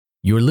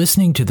You're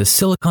listening to the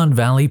Silicon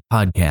Valley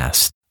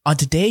Podcast. On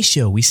today's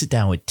show, we sit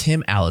down with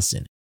Tim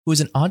Alison, who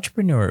is an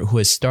entrepreneur who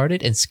has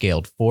started and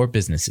scaled 4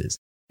 businesses.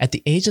 At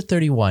the age of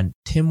 31,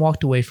 Tim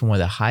walked away from one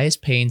of the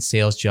highest paying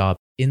sales jobs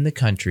in the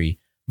country,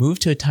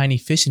 moved to a tiny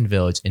fishing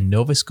village in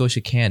Nova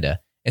Scotia, Canada,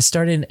 and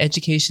started an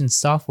education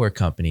software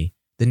company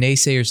the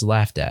naysayers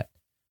laughed at.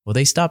 Well,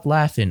 they stopped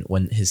laughing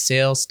when his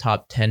sales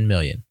topped 10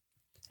 million.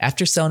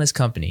 After selling his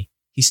company,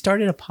 he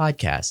started a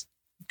podcast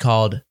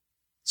called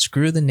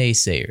Screw the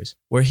Naysayers,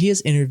 where he has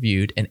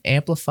interviewed and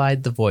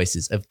amplified the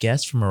voices of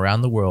guests from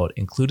around the world,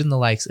 including the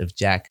likes of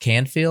Jack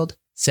Canfield,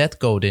 Seth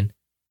Godin,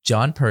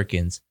 John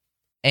Perkins,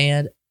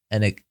 and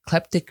an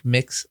eclectic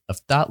mix of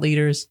thought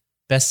leaders,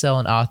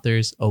 best-selling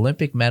authors,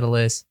 Olympic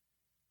medalists,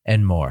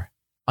 and more.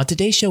 On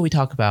today's show, we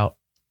talk about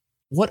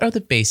what are the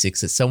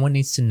basics that someone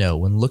needs to know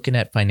when looking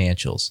at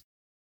financials?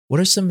 What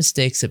are some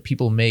mistakes that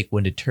people make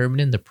when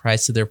determining the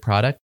price of their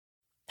product?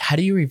 How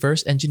do you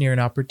reverse engineer an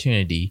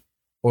opportunity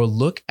or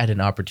look at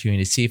an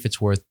opportunity to see if it's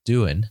worth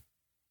doing?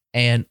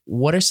 And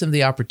what are some of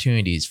the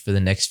opportunities for the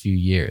next few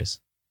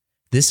years?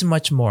 This and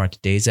much more on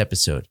today's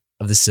episode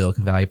of the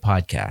Silicon Valley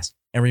Podcast.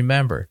 And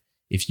remember,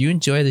 if you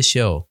enjoy the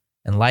show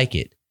and like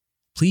it,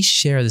 please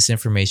share this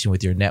information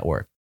with your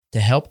network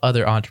to help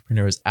other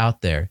entrepreneurs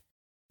out there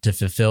to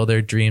fulfill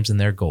their dreams and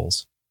their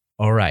goals.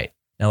 All right,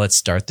 now let's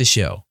start the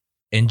show.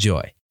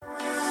 Enjoy.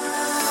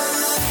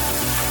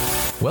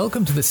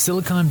 Welcome to the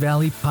Silicon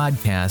Valley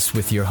Podcast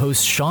with your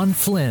host, Sean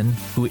Flynn,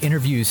 who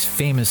interviews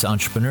famous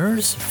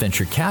entrepreneurs,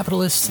 venture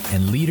capitalists,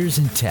 and leaders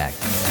in tech.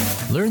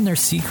 Learn their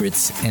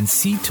secrets and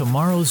see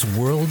tomorrow's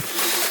world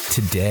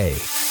today.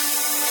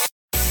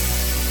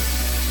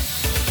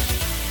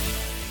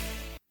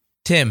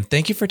 Tim,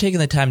 thank you for taking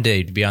the time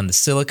today to be on the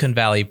Silicon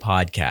Valley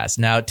Podcast.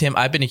 Now, Tim,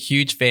 I've been a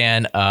huge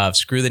fan of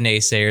Screw the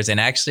Naysayers, and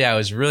actually I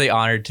was really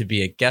honored to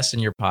be a guest on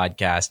your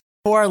podcast.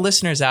 For our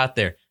listeners out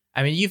there,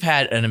 I mean, you've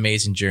had an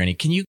amazing journey.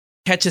 Can you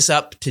catch us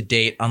up to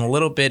date on a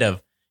little bit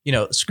of,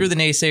 Screw the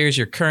Naysayers,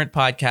 your current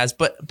podcast,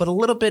 but a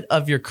little bit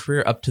of your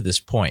career up to this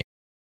point?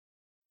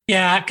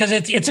 Yeah, because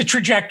it's a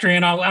trajectory,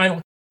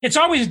 and it's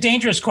always a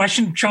dangerous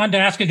question, Sean, to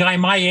ask a guy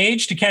my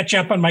age to catch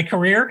up on my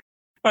career.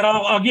 But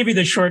I'll give you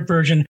the short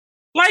version.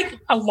 Like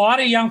a lot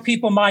of young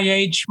people my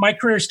age, my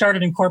career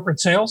started in corporate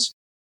sales,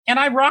 and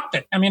I rocked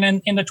it. I mean,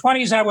 in the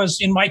 20s, I was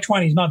in my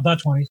 20s, not the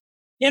 20s.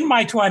 In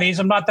my 20s,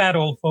 I'm not that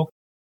old, folks.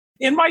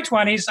 In my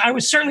 20s, I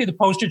was certainly the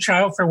poster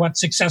child for what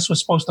success was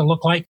supposed to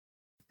look like.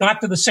 Got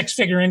to the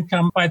 6-figure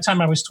income by the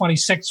time I was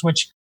 26,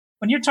 which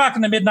when you're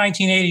talking the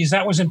mid-1980s,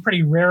 that was in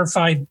pretty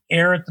rarefied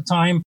air at the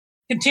time.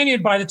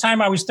 Continued by the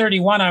time I was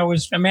 31, I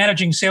was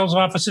managing sales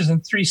offices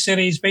in 3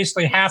 cities,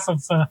 basically half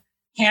of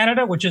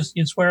Canada, which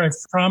is where I'm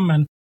from.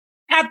 And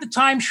at the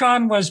time,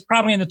 Sean was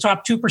probably in the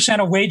top 2%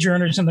 of wage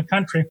earners in the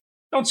country.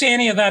 Don't say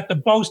any of that to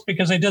boast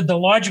because I did the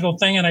logical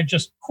thing and I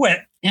just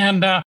quit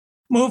and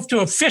moved to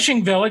a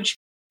fishing village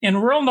in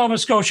rural Nova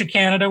Scotia,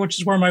 Canada, which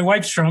is where my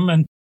wife's from,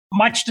 and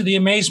much to the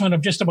amazement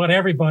of just about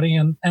everybody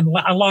and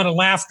a lot of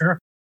laughter,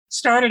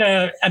 started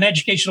an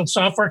educational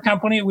software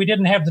company. We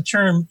didn't have the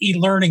term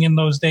e-learning in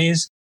those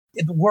days.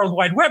 The World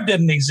Wide Web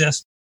didn't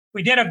exist.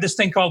 We did have this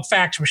thing called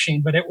fax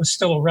machine, but it was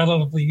still a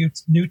relatively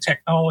new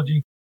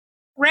technology.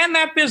 Ran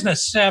that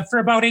business for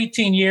about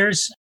 18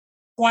 years,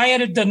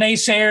 quieted the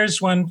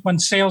naysayers when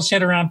sales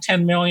hit around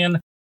 10 million.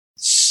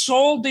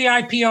 Sold the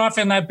IP off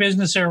in that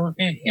business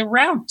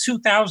around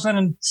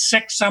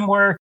 2006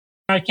 somewhere.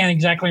 I can't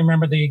exactly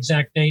remember the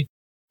exact date.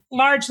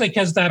 Largely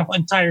because that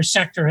entire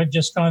sector had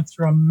just gone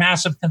through a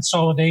massive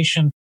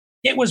consolidation.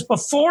 It was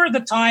before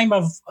the time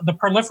of the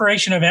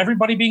proliferation of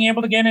everybody being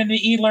able to get into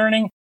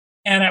e-learning.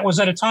 And it was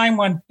at a time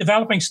when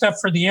developing stuff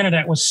for the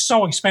internet was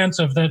so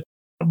expensive that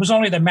it was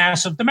only the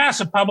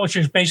massive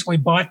publishers basically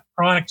bought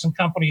products and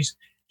companies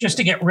just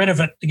to get rid of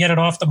it, to get it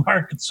off the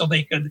market so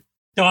they could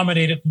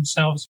dominate it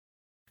themselves.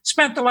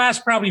 Spent the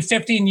last probably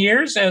 15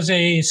 years as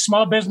a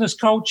small business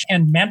coach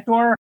and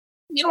mentor.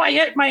 My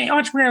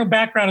entrepreneurial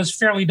background is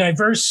fairly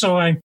diverse, so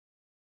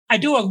I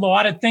do a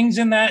lot of things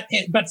in that.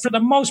 But for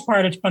the most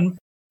part, it's been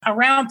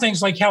around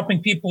things like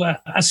helping people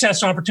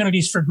assess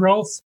opportunities for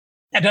growth,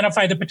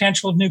 identify the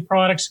potential of new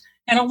products,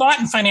 and a lot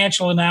in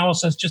financial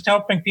analysis, just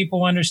helping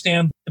people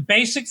understand the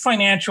basic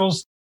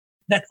financials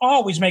that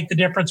always make the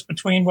difference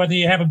between whether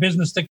you have a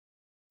business that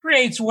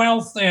creates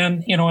wealth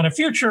and, in a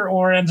future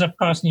or ends up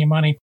costing you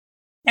money.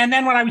 And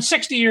then when I was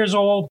 60 years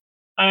old,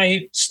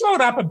 I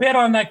slowed up a bit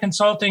on that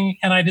consulting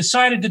and I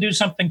decided to do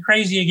something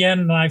crazy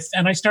again.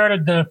 And I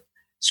started the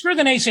Screw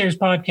the Naysayers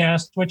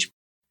podcast, which,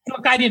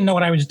 look, I didn't know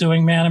what I was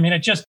doing, man. I mean,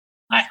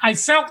 I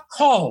felt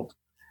called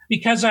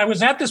because I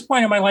was at this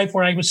point in my life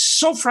where I was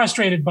so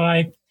frustrated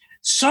by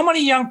so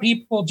many young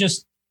people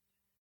just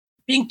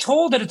being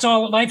told that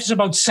life is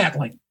about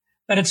settling,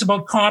 that it's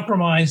about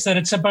compromise, that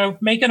it's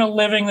about making a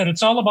living, that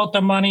it's all about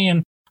the money.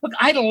 And look,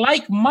 I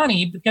like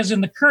money because in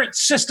the current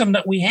system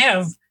that we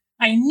have,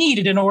 I need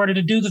it in order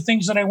to do the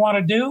things that I want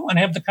to do and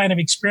have the kind of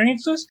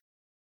experiences.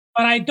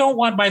 But I don't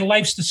want my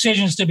life's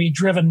decisions to be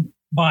driven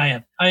by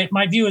it.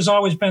 My view has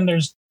always been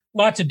there's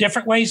lots of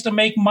different ways to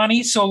make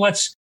money. So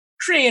let's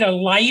create a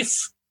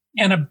life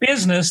and a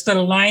business that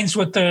aligns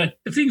with the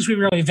things we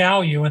really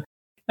value. And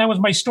that was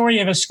my story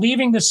of us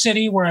leaving the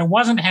city where I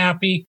wasn't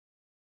happy,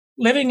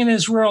 living in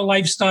this rural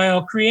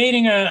lifestyle,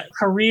 creating a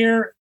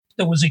career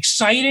that was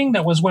exciting,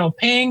 that was well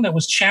paying, that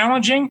was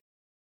challenging,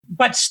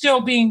 but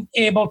still being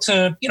able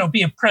to,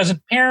 be a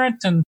present parent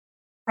and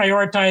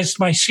prioritize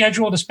my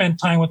schedule to spend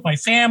time with my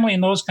family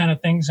and those kind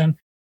of things. And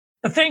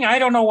the thing, I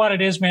don't know what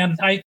it is, man.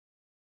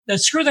 The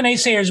Screw the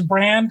Naysayers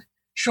brand,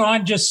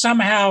 Sean, just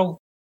somehow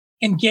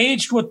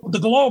engaged with the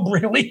globe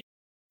really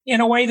in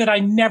a way that I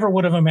never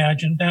would have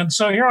imagined. And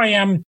so here I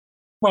am.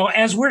 Well,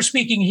 as we're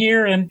speaking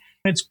here, and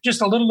it's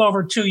just a little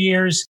over 2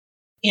 years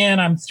in,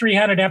 I'm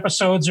 300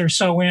 episodes or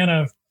so in.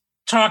 I've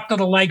talked to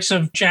the likes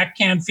of Jack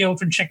Canfield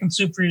from Chicken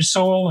Soup for Your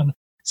Soul and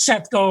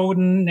Seth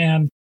Godin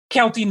and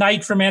Kelty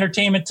Knight from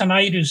Entertainment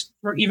Tonight, who's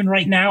even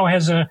right now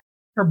has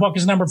her book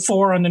is number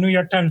 4 on the New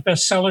York Times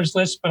bestsellers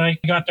list, but I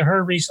got to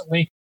her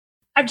recently.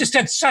 I've just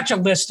had such a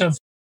list of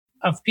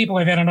people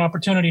I've had an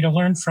opportunity to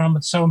learn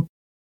from. So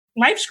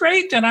life's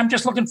great, and I'm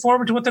just looking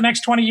forward to what the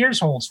next 20 years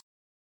holds.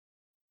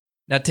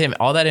 Now, Tim,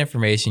 all that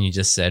information you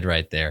just said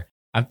right there,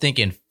 I'm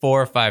thinking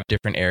 4 or 5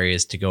 different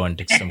areas to go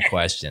into some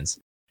questions.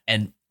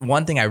 And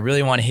one thing I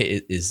really want to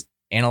hit is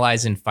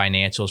analyzing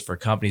financials for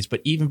companies.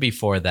 But even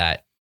before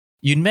that,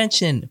 you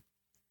mentioned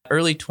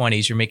early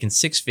 20s, you're making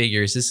 6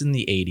 figures. This is in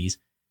the 80s.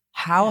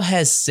 How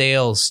has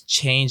sales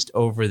changed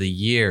over the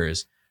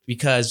years?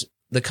 Because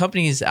the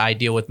companies I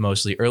deal with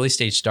mostly, early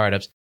stage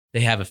startups,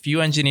 they have a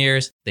few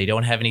engineers. They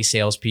don't have any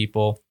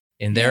salespeople.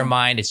 In their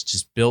mind, it's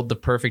just build the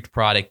perfect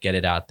product, get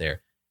it out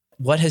there.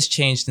 What has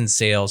changed in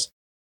sales?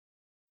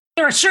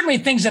 There are certainly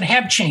things that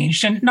have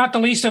changed, and not the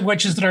least of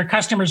which is that our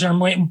customers are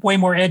way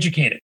more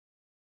educated.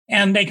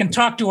 And they can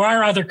talk to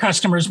our other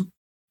customers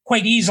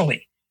quite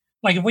easily.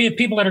 Like if we have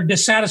people that are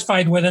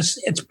dissatisfied with us,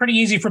 it's pretty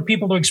easy for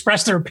people to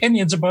express their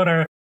opinions about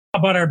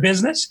our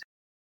business.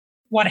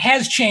 What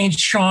has changed,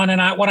 Sean,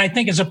 and what I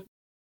think is a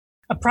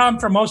problem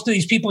for most of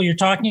these people you're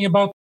talking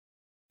about,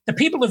 the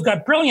people who've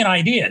got brilliant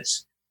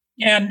ideas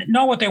and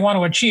know what they want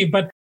to achieve,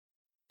 but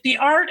the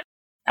art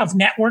of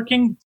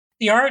networking,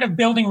 the art of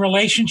building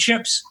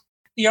relationships,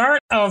 the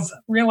art of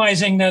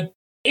realizing that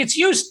it's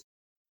used,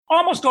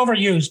 almost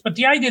overused, but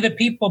the idea that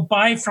people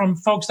buy from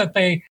folks that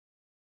they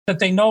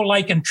know,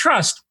 like, and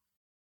trust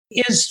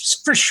is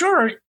for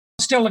sure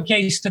still the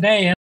case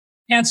today.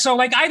 And so,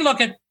 like,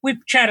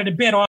 we've chatted a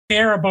bit off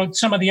air about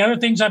some of the other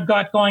things I've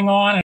got going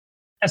on, and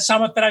a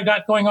summit that I've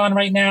got going on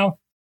right now.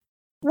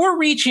 I'm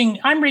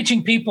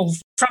reaching people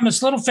from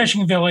this little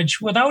fishing village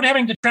without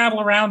having to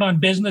travel around on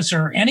business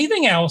or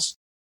anything else,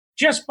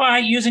 just by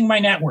using my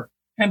network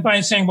and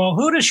by saying, well,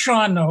 who does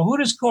Sean know? Who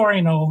does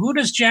Corey know? Who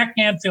does Jack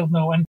Canfield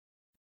know? And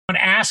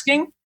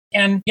asking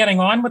and getting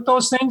on with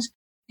those things.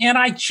 And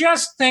I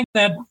just think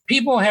that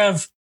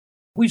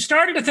we've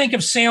started to think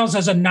of sales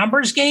as a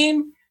numbers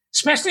game,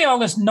 especially all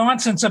this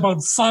nonsense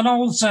about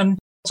funnels. And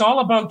it's all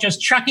about just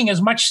chucking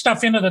as much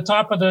stuff into the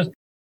top of the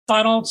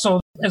funnel.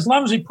 So as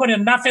long as we put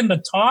enough in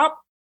the top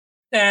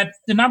that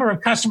the number of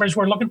customers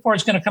we're looking for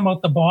is going to come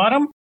out the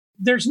bottom,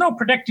 there's no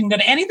predicting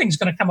that anything's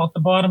going to come out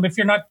the bottom if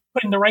you're not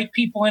putting the right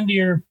people into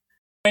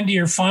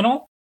your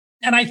funnel.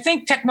 And I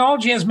think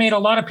technology has made a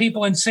lot of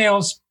people in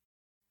sales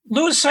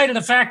lose sight of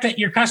the fact that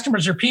your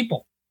customers are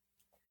people.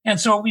 And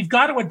so we've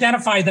got to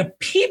identify the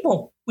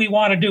people we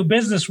want to do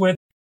business with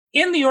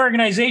in the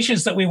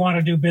organizations that we want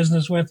to do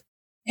business with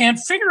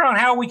and figure out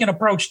how we can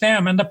approach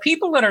them. And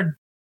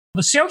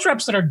the sales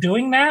reps that are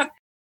doing that,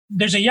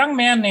 there's a young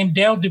man named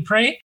Dale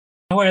Dupre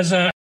who has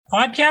a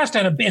podcast,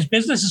 and his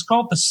business is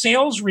called The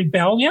Sales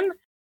Rebellion.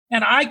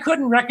 And I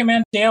couldn't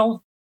recommend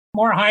Dale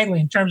more highly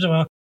in terms of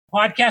a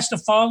podcast to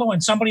follow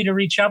and somebody to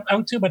reach out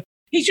to. But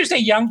he's just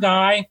a young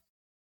guy.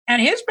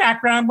 And his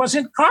background was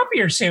in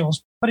copier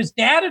sales, but his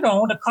dad had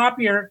owned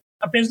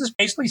a business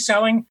basically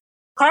selling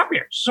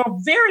copiers. So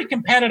very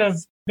competitive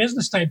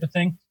business type of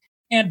thing.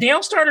 And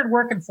Dale started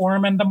working for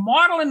him. And the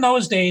model in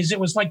those days, it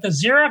was like the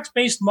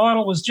Xerox-based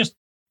model was just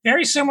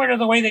very similar to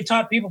the way they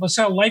taught people to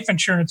sell life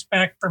insurance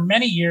back for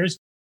many years.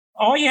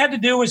 All you had to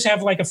do was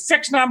have like a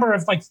fixed number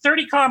of like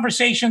 30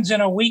 conversations in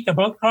a week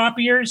about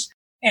copiers.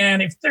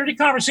 And if 30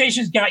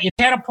 conversations got you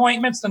 10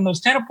 appointments, then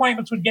those 10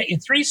 appointments would get you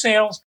 3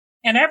 sales.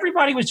 And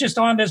everybody was just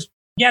on this,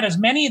 get as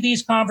many of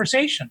these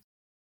conversations.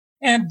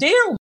 And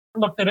Dale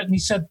looked at it and he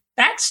said,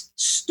 that's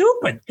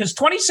stupid because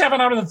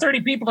 27 out of the 30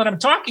 people that I'm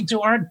talking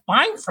to aren't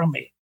buying from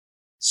me.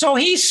 So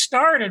he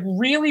started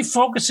really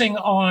focusing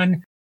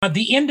on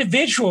the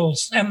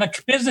individuals and the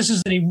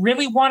businesses that he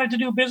really wanted to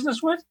do business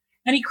with.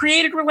 And he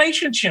created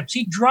relationships.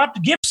 He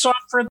dropped gifts off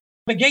for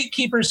the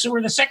gatekeepers who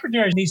were the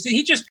secretaries.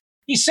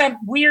 He sent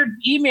weird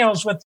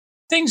emails with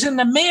things in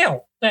the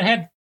mail that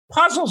had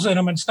puzzles in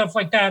them and stuff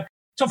like that.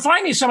 So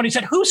finally somebody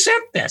said, who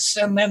sent this?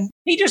 And then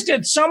he just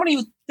did so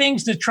many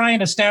things to try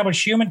and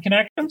establish human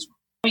connections.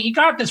 He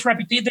got this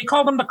reputation. They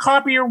called him the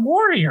copier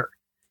warrior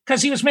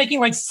because he was making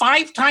like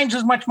 5 times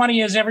as much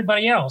money as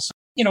everybody else.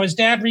 His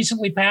dad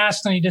recently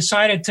passed and he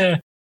decided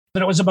that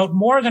it was about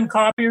more than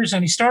copiers.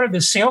 And he started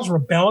this sales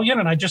rebellion.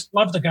 And I just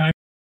love the guy.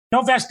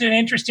 No vested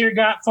interest here,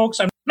 folks.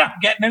 I'm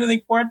not getting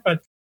anything for it,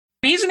 but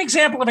he's an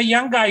example of a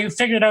young guy who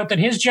figured out that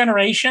his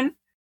generation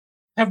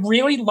have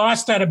really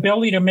lost that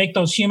ability to make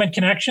those human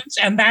connections.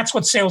 And that's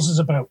what sales is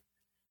about.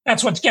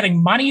 That's what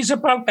getting money is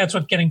about. That's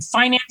what getting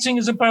financing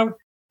is about.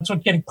 That's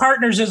what getting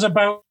partners is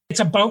about. It's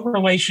about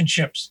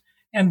relationships.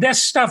 And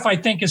this stuff, I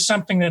think, is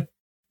something that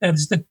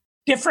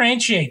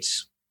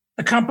differentiates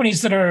the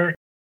companies that are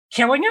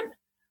killing it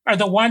are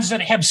the ones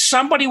that have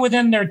somebody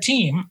within their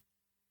team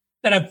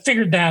that have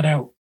figured that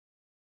out.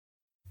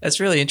 That's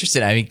really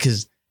interesting. I mean,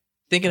 because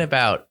thinking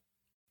about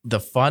the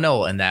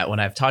funnel and that, when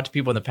I've talked to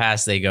people in the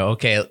past, they go,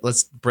 okay,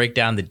 let's break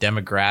down the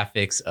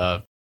demographics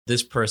of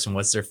this person.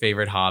 What's their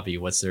favorite hobby?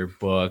 What's their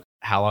book?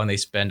 How long they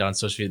spend on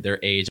social media, their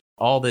age,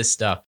 all this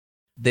stuff.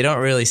 They don't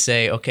really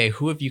say, okay,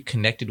 who have you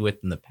connected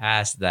with in the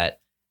past that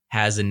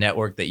has a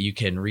network that you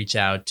can reach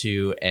out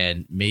to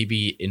and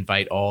maybe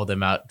invite all of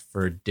them out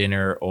for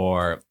dinner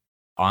or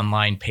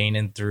online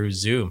painting through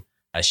Zoom.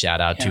 A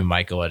shout out to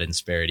Michael at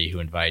Insperity who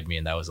invited me,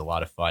 and that was a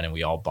lot of fun, and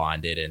we all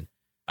bonded, and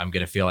I'm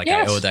going to feel like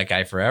I owe that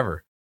guy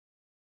forever.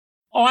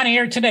 On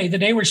air today, the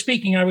day we're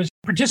speaking, I was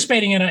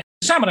participating in a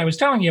summit I was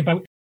telling you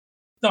about.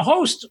 The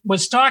host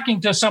was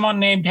talking to someone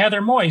named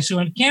Heather Moyes, who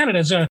in Canada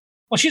is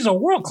she's a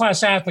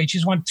world-class athlete.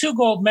 She's won 2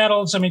 gold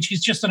medals. I mean,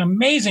 she's just an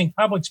amazing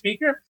public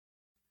speaker.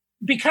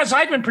 Because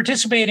I'd been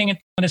participating in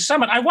a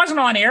summit, I wasn't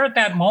on air at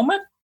that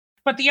moment,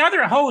 but the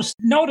other host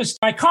noticed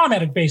I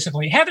commented,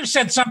 basically. Heather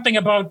said something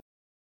about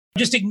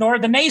just ignore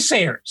the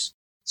naysayers.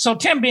 So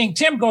Tim, being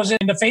Tim, goes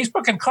into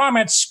Facebook and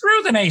comments,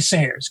 screw the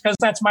naysayers, because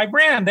that's my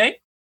brand, eh?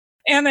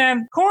 And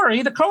then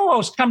Corey, the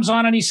co-host, comes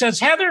on and he says,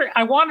 Heather,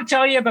 I want to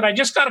tell you that I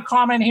just got a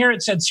comment here.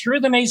 It said, screw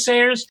the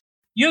naysayers.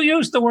 You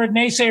used the word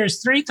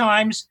naysayers 3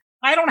 times.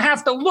 I don't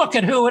have to look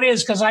at who it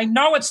is because I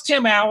know it's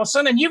Tim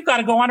Alison and you've got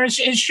to go on his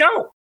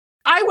show.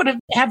 I would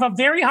have a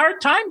very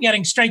hard time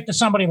getting straight to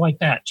somebody like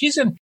that. She's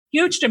in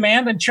huge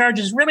demand and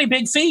charges really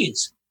big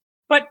fees.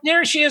 But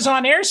there she is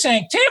on air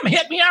saying, Tim,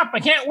 hit me up. I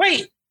can't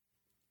wait.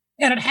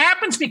 And it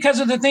happens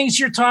because of the things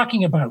you're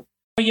talking about.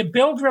 You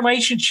build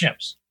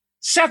relationships.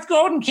 Seth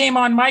Godin came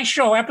on my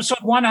show, episode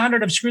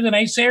 100 of Screw the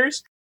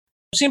Naysayers.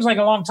 Seems like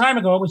a long time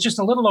ago. It was just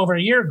a little over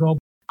a year ago.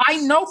 I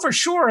know for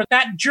sure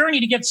that journey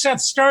to get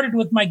Seth started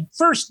with my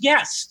first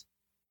guest,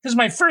 because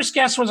my first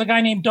guest was a guy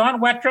named Don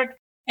Wettrick.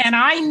 And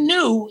I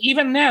knew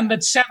even then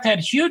that Seth had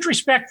huge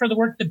respect for the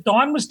work that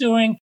Don was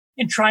doing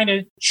in trying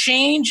to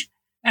change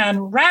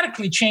and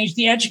radically change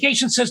the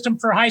education system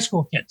for high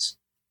school kids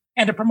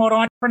and to promote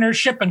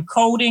entrepreneurship and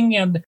coding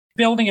and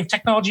building of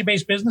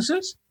technology-based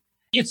businesses.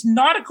 It's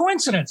not a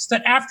coincidence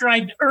that after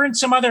I'd earned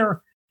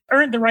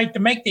the right to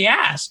make the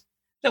ask,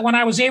 that when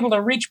I was able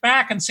to reach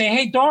back and say,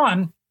 hey,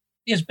 Don,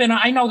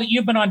 I know that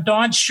you've been on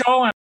Don's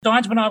show. And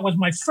Don's was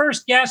my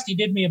first guest. He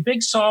did me a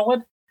big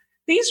solid.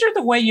 These are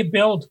the way you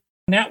build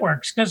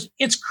networks, because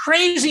it's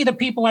crazy the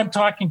people I'm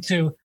talking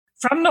to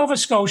from Nova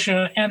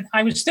Scotia. And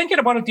I was thinking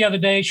about it the other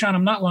day, Sean,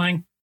 I'm not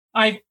lying.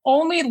 I've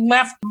only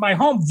left my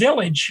home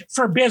village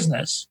for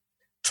business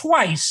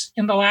twice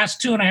in the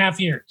last 2.5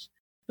 years.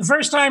 The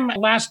first time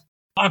last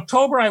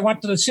October, I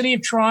went to the city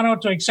of Toronto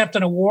to accept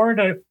an award,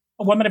 a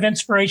Women of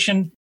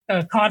Inspiration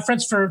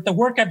conference for the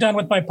work I've done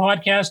with my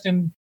podcast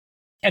in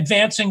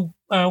advancing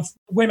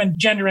women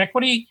gender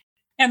equity.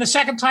 And the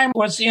second time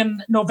was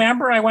in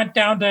November. I went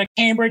down to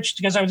Cambridge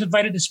because I was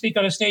invited to speak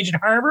on a stage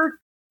at Harvard.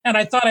 And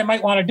I thought I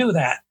might want to do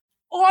that.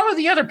 All of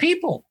the other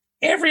people,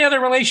 every other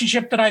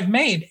relationship that I've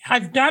made,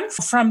 I've done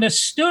from this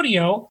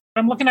studio.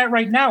 What I'm looking at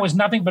right now is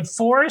nothing but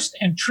forest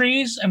and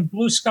trees and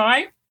blue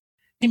sky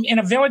in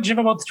a village of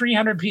about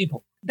 300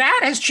 people.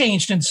 That has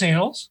changed in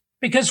sales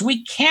because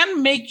we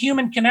can make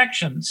human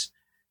connections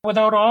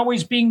without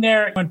always being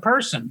there in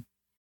person.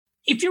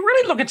 If you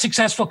really look at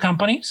successful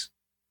companies,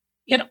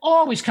 it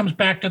always comes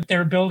back to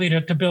their ability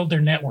to build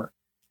their network.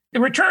 The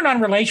return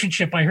on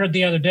relationship I heard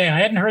the other day, I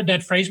hadn't heard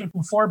that phrase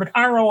before, but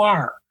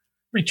ROR,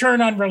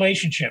 return on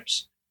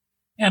relationships.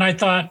 And I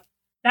thought,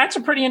 that's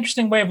a pretty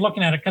interesting way of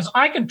looking at it, because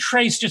I can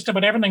trace just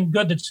about everything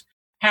good that's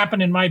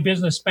happened in my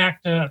business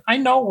back to, I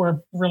know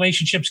where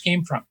relationships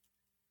came from.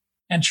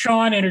 And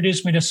Sean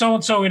introduced me to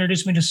so-and-so,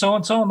 introduced me to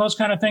so-and-so, and those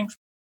kind of things.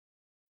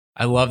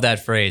 I love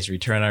that phrase,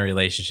 return on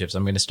relationships.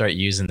 I'm going to start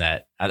using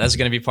that. That's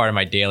going to be part of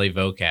my daily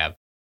vocab.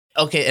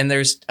 Okay, and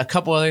there's a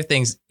couple other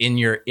things in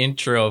your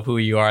intro of who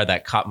you are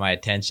that caught my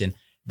attention.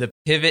 The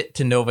pivot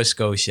to Nova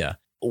Scotia.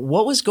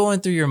 What was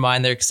going through your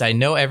mind there? Because I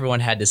know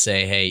everyone had to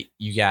say, hey,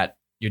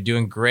 you're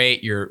doing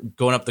great. You're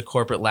going up the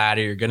corporate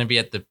ladder. You're going to be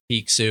at the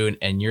peak soon.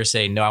 And you're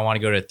saying, no, I want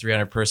to go to a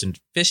 300-person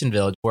fishing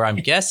village, where I'm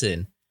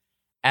guessing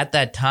at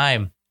that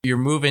time, you're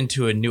moving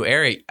to a new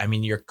area. I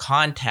mean, your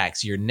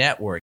contacts, your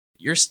network,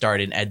 you're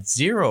starting at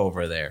zero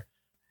over there.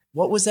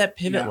 What was that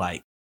pivot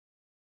like?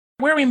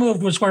 Where we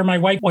moved was where my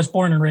wife was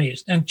born and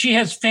raised. And she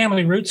has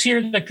family roots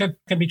here that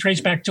can be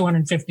traced back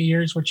 250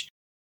 years, which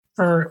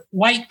for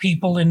white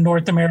people in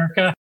North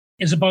America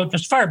is about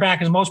as far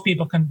back as most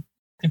people can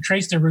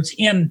trace their roots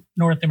in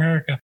North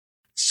America.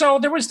 So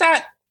there was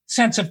that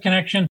sense of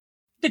connection.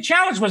 The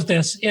challenge was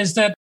is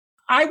that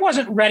I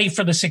wasn't ready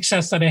for the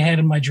success that I had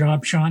in my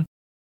job, Sean.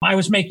 I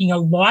was making a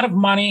lot of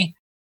money.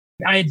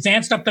 I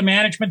advanced up the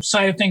management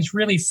side of things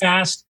really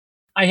fast.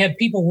 I had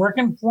people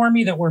working for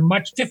me that were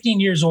 15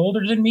 years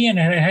older than me and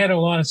had a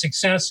lot of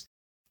success.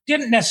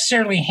 Didn't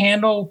necessarily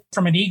handle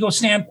from an ego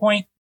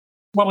standpoint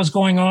what was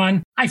going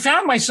on. I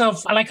found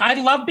myself, I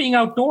love being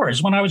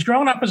outdoors. When I was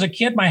growing up as a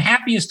kid, my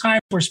happiest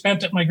times were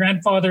spent at my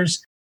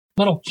grandfather's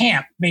little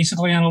camp,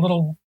 basically on a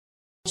little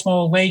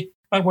small lake,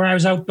 but where I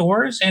was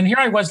outdoors. And here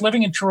I was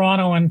living in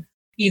Toronto and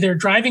either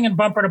driving in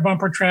bumper to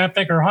bumper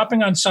traffic or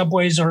hopping on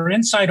subways or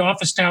inside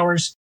office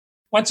towers.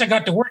 Once I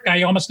got to work,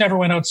 I almost never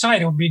went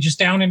outside. It would be just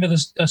down into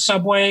the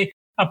subway,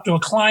 up to a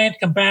client,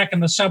 come back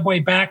in the subway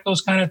back,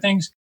 those kind of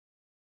things.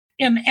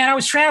 And I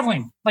was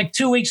traveling like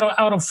 2 weeks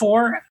out of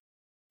 4.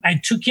 I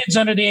had 2 kids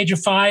under the age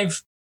of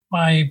 5.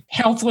 My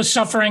health was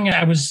suffering.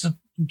 I was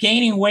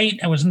gaining weight.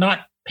 I was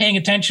not paying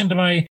attention to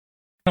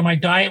my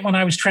diet when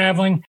I was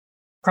traveling.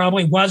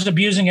 Probably was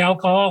abusing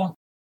alcohol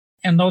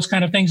and those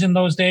kind of things in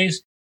those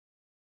days.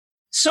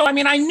 So,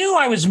 I knew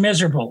I was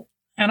miserable.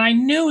 And I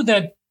knew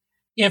that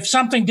if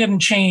something didn't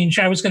change,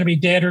 I was going to be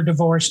dead or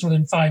divorced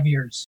within 5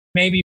 years.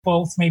 Maybe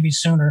both, maybe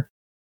sooner.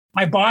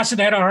 My boss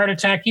had a heart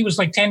attack. He was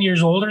like 10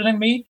 years older than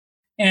me.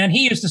 And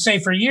he used to say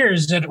for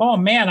years that, oh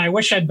man, I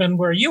wish I'd been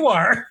where you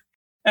are,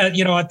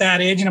 at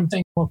that age. And I'm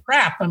thinking, well,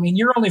 crap.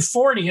 You're only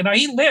 40.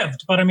 He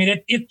lived, but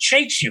it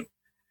shakes you.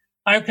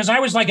 Because I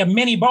was like a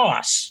mini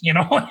boss,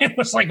 it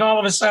was like all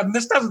of a sudden,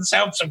 this doesn't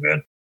sound so good.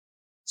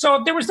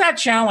 So there was that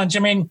challenge.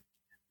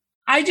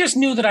 I just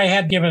knew that I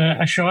had to give it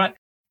a shot.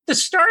 The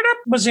startup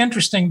was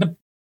interesting.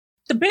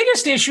 The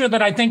biggest issue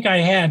that I think I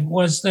had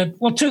was that,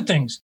 2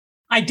 things.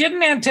 I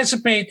didn't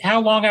anticipate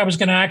how long I was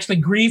going to actually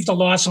grieve the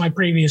loss of my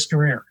previous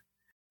career.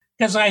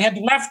 Because I had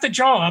left the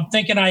job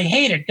thinking I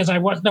hated it because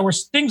there were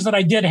things that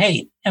I did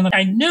hate. And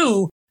I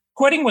knew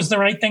quitting was the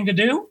right thing to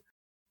do.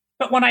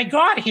 But when I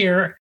got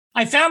here,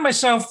 I found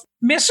myself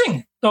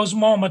missing those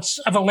moments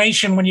of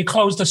elation when you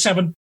closed a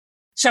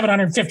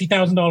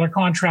 $750,000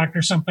 contract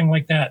or something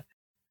like that.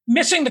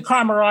 Missing the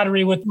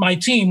camaraderie with my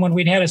team when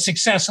we'd had a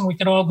success and we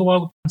could all go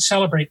out and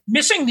celebrate.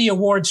 Missing the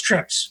awards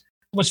trips.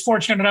 I was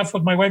fortunate enough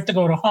with my wife to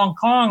go to Hong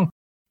Kong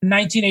in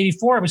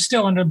 1984. It was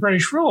still under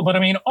British rule, but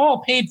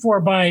all paid for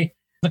by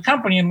the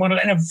company in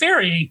a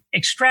very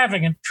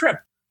extravagant trip.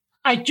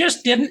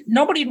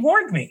 Nobody had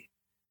warned me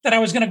that I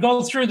was going to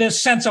go through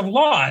this sense of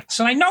loss.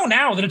 And I know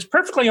now that it's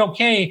perfectly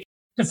okay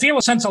to feel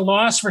a sense of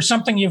loss for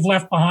something you've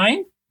left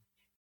behind.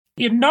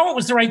 You know it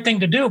was the right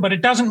thing to do, but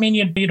it doesn't mean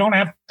you don't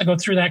have to go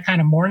through that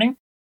kind of mourning.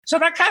 So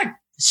that kind of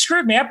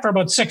screwed me up for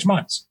about 6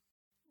 months.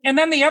 And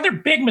then the other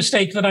big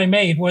mistake that I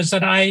made was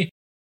that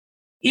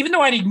even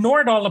though I'd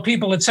ignored all the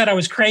people that said I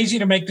was crazy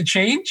to make the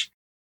change,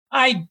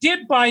 I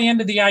did buy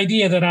into the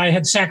idea that I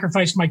had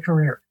sacrificed my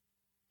career.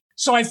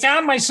 So I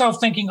found myself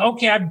thinking,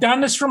 okay, I've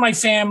done this for my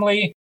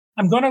family.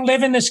 I'm going to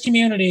live in this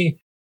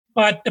community.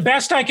 But the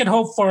best I could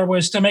hope for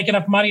was to make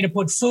enough money to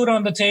put food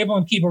on the table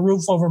and keep a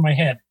roof over my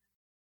head.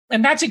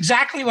 And that's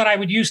exactly what I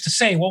would use to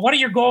say. Well, what are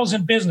your goals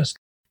in business?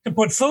 To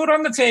put food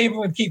on the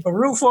table and keep a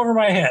roof over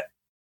my head.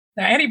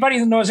 Now, anybody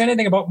that knows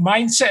anything about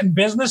mindset and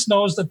business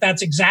knows that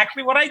that's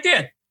exactly what I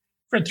did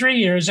for 3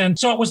 years. And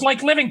so it was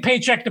like living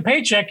paycheck to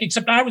paycheck,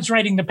 except I was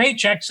writing the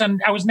paychecks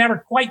and I was never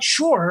quite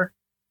sure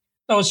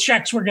those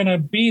checks were going to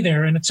be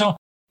there. And so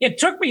it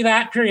took me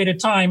that period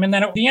of time. And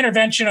then the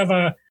intervention of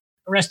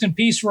rest in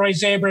peace, Roy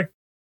Zabrik,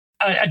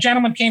 a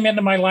gentleman came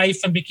into my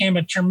life and became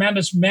a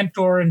tremendous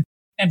mentor and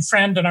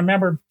friend. And I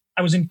remember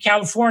I was in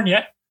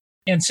California,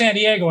 in San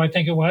Diego, I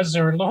think it was,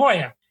 or La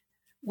Jolla.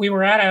 We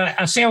were at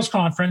a sales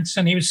conference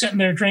and he was sitting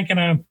there drinking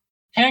a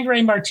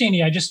Tanqueray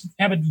martini. I just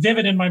have it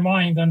vivid in my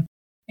mind.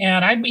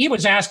 And he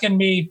was asking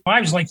me,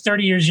 I was like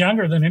 30 years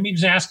younger than him. He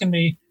was asking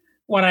me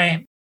what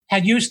I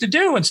had used to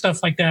do and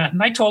stuff like that.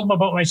 And I told him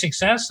about my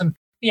success. And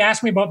he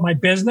asked me about my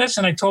business.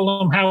 And I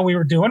told him how we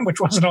were doing, which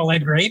wasn't all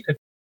that great. And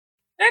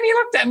he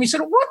looked at me and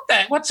said,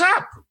 what's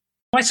up?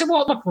 I said,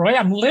 well, look, Roy,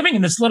 I'm living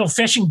in this little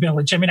fishing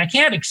village. I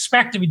can't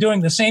expect to be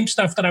doing the same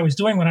stuff that I was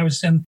doing when I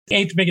was in the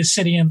 8th biggest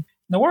city in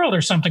the world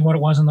or something, what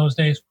it was in those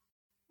days.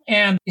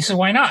 And he said,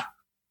 why not?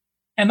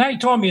 And then he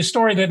told me a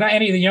story that not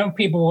any of the young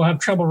people will have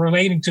trouble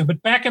relating to.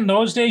 But back in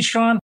those days,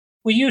 Sean,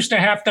 we used to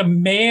have to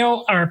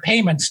mail our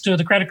payments to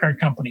the credit card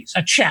companies,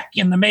 a check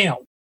in the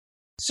mail.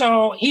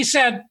 So he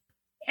said,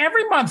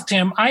 every month,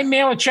 Tim, I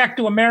mail a check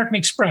to American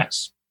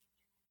Express.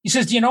 He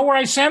says, do you know where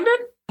I send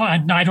it? Well,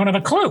 I don't have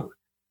a clue.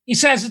 He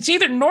says, it's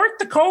either North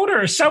Dakota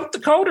or South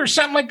Dakota or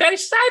something like that. He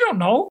said, I don't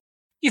know.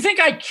 You think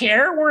I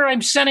care where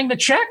I'm sending the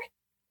check?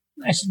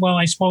 I said, well,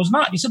 I suppose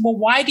not. He said, well,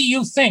 why do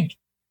you think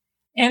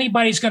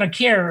anybody's going to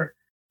care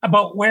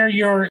about where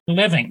you're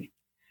living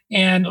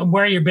and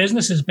where your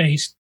business is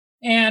based?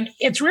 And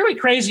it's really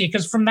crazy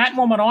because from that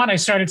moment on, I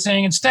started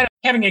saying, instead of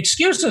having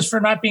excuses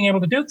for not being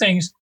able to do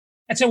things,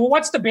 I'd say, well,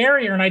 what's the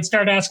barrier? And I'd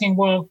start asking,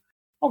 well,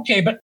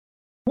 okay, but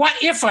what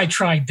if I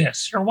tried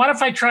this? Or what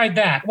if I tried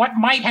that? What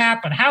might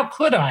happen? How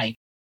could I?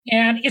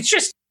 And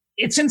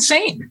it's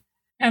insane.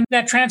 And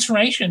that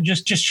transformation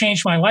just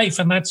changed my life.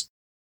 And that's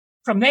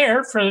from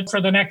there,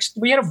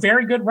 we had a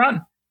very good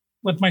run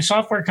with my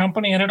software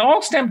company. And it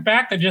all stemmed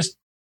back to just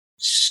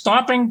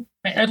stopping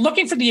and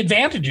looking for the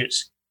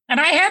advantages. And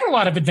I had a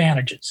lot of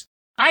advantages.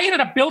 I ended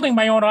up building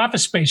my own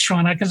office space,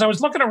 Sean, because I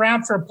was looking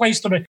around for a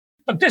place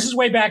but this is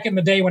way back in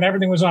the day when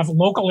everything was off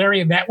local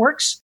area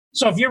networks.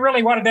 So if you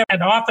really wanted to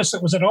have an office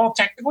that was at all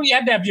technical, you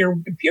had to have your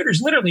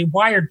computers literally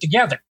wired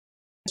together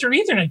through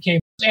Ethernet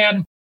cables.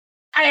 And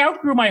I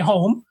outgrew my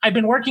home. I've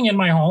been working in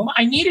my home.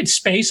 I needed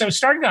space. I was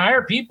starting to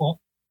hire people.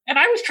 And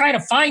I was trying to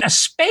find a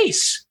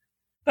space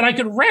that I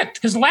could rent,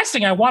 because the last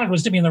thing I wanted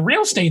was to be in the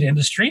real estate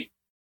industry.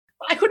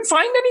 I couldn't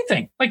find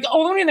anything. Like, the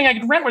only thing I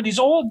could rent were these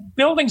old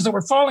buildings that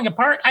were falling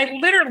apart. I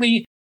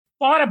literally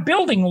bought a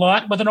building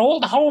lot with an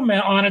old home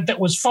on it that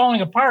was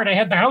falling apart. I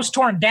had the house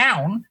torn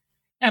down,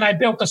 and I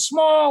built a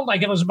small,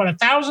 it was about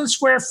 1,000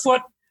 square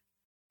foot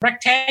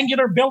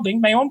rectangular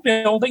building, my own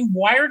building,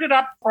 wired it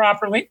up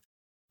properly.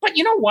 But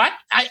you know what?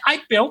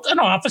 I built an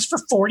office for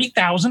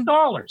 $40,000.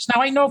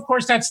 Now, I know, of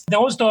course, that's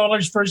those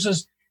dollars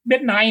versus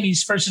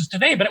mid-90s versus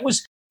today, but it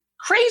was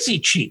crazy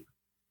cheap.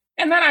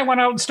 And then I went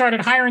out and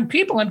started hiring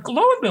people. And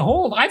lo and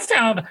behold, I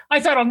thought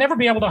I'll never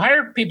be able to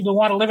hire people who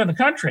want to live in the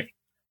country.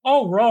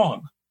 Oh,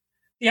 wrong.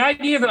 The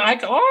idea that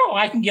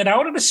I can get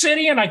out of the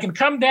city and I can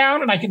come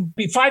down and I can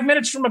be 5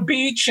 minutes from a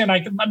beach and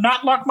I can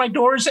not lock my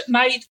doors at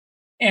night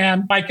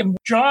and I can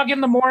jog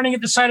in the morning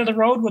at the side of the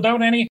road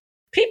without any.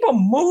 People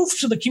moved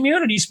to the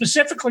community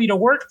specifically to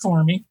work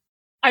for me.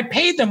 I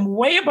paid them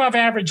way above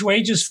average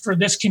wages for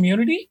this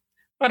community,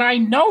 but I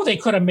know they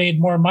could have made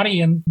more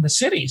money in the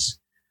cities.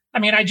 I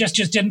mean, I just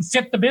didn't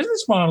fit the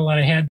business model that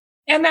I had.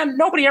 And then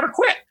nobody ever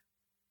quit.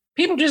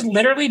 People just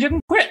literally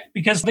didn't quit,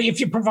 because if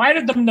you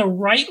provided them the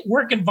right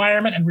work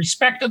environment and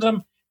respected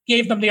them,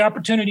 gave them the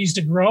opportunities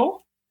to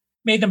grow,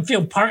 made them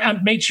feel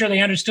made sure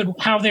they understood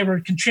how they were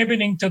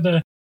contributing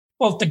to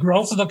both the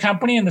growth of the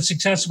company and the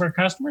success of our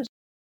customers,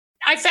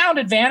 I found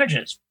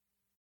advantages.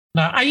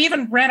 I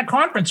even ran a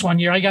conference one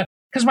year.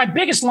 Because my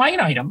biggest line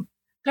item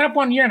got up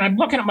one year, and I'm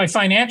looking at my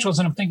financials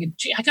and I'm thinking,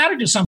 gee, I got to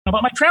do something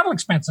about my travel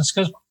expenses,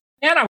 because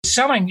I was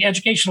selling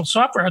educational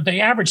software.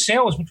 The average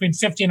sale was between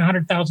 $50,000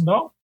 and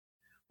 $100,000.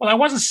 Well, I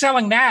wasn't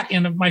selling that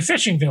in my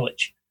fishing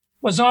village.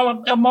 It was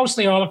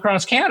mostly all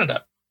across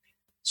Canada.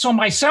 So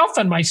myself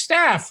and my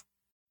staff,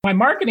 my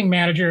marketing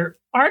manager,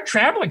 our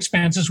travel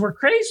expenses were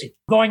crazy,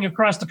 going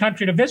across the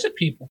country to visit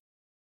people.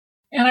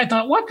 And I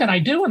thought, what can I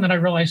do? And then I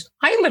realized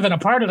I live in a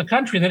part of the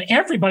country that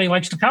everybody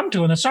likes to come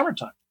to in the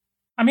summertime.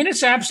 I mean,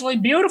 it's absolutely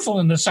beautiful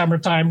in the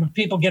summertime when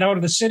people get out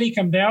of the city,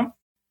 come down.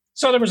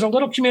 So there was a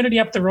little community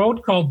up the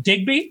road called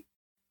Digby.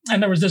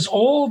 And there was this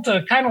old,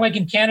 kind of like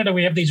in Canada,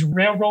 we have these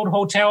railroad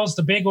hotels,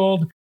 the big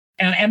old,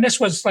 and this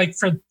was like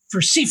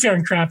for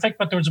seafaring traffic,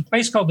 but there was a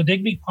place called the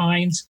Digby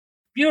Pines,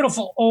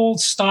 beautiful old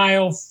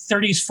style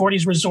 30s,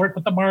 40s resort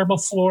with the marble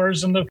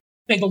floors and the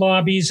big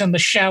lobbies and the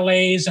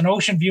chalets and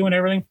ocean view and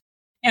everything.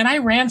 And I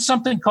ran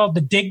something called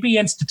the Digby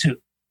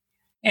Institute.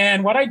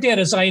 And what I did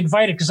is I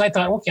invited, because I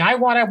thought, okay,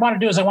 what I want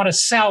to do is I want to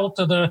sell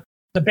to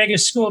the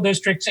biggest school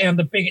districts and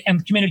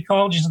the community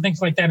colleges and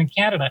things like that in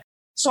Canada.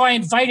 So I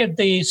invited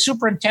the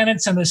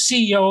superintendents and the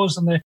CEOs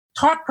and the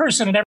top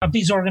person of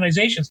these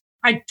organizations.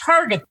 I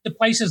target the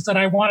places that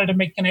I wanted to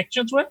make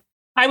connections with.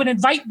 I would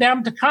invite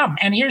them to come.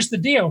 And here's the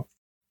deal.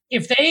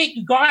 If they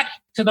got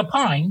to the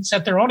Pines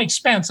at their own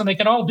expense, and they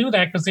could all do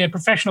that because they had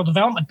professional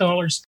development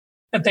dollars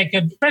that they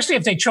could, especially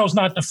if they chose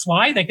not to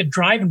fly, they could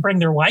drive and bring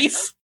their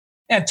wife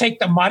and take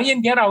the money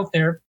and get out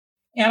there.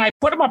 And I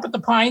put them up at the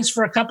Pines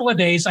for a couple of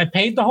days. I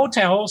paid the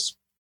hotels.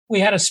 We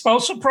had a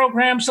spousal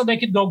program so they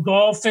could go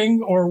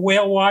golfing or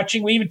whale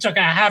watching. We even took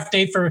a half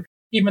day for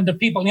even the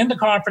people in the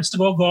conference to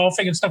go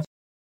golfing and stuff.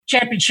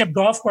 Championship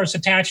golf course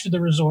attached to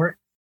the resort.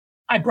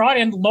 I brought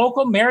in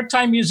local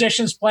maritime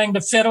musicians playing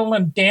the fiddle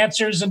and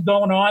dancers and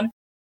going on.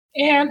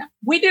 And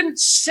we didn't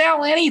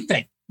sell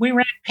anything. We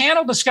ran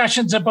panel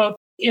discussions about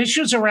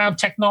issues around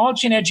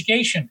technology and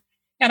education.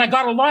 And I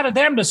got a lot of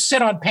them to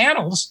sit on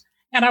panels.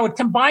 And I would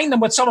combine them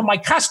with some of my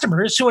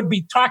customers who would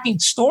be talking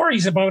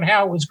stories about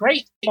how it was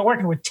great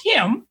working with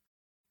Tim.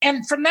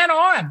 And from then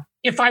on,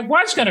 if I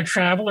was going to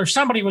travel or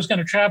somebody was going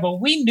to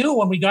travel, we knew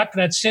when we got to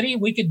that city,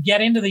 we could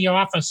get into the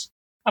office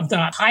of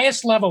the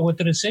highest level with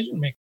the decision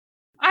maker.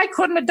 I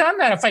couldn't have done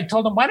that if I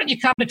told them, why don't you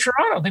come to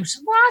Toronto? They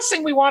said, the last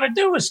thing we want to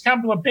do is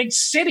come to a big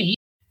city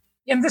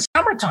in the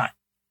summertime.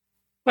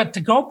 But to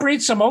go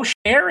breathe some ocean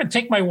air and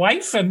take my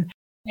wife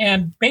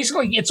and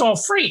basically it's all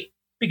free.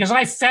 Because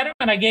I fed them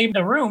and I gave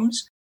them the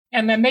rooms.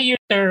 And then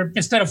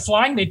instead of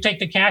flying, they'd take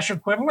the cash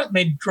equivalent and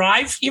they'd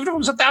drive, even if it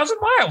was 1,000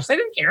 miles. They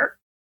didn't care.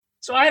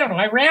 So I don't know.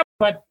 I ran,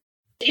 but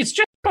it's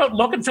just about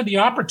looking for the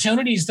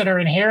opportunities that are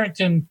inherent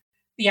in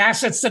the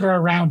assets that are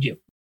around you.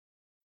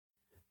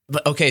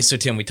 But okay, so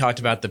Tim, we talked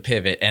about the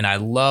pivot, and I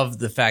love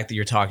the fact that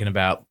you're talking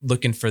about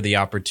looking for the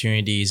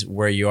opportunities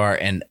where you are.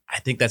 And I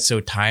think that's so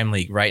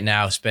timely right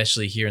now,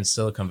 especially here in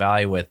Silicon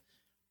Valley with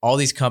all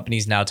these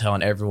companies now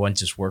telling everyone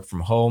just work from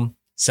home.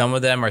 Some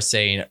of them are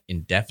saying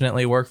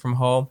indefinitely work from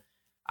home.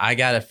 I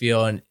got a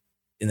feeling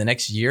in the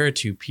next year or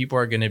two, people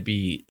are going to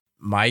be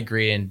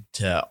migrating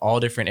to all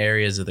different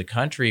areas of the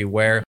country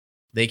where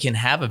they can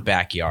have a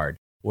backyard,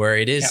 where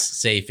it is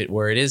safe,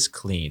 where it is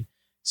clean.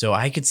 So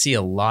I could see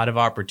a lot of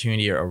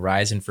opportunity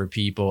arising for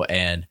people.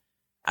 And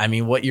I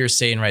mean, what you're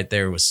saying right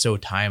there was so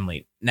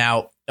timely.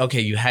 Now,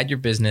 okay, you had your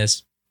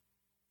business.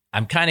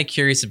 I'm kind of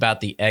curious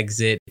about the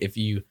exit, if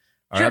you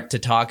are up to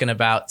talking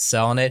about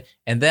selling it.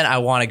 And then I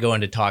want to go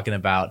into talking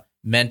about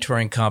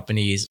mentoring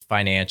companies,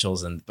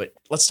 financials, but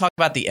let's talk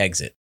about the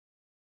exit.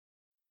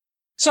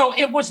 So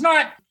it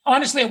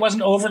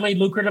wasn't overly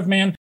lucrative,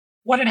 man.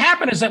 What had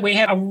happened is that we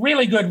had a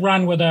really good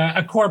run with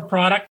a core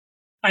product.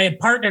 I had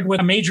partnered with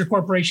a major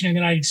corporation in the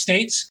United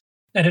States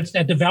that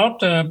had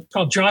developed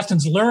called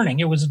Jostens Learning.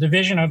 It was a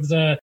division of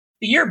the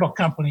yearbook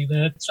company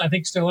that's, I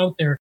think, still out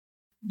there.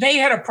 They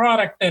had a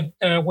product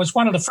that was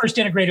one of the first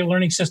integrated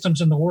learning systems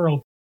in the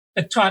world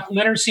that taught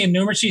literacy and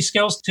numeracy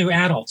skills to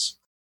adults.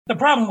 The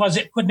problem was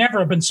it could never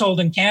have been sold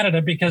in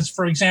Canada because,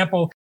 for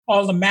example,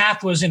 all the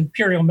math was in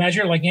imperial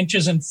measure, like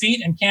inches and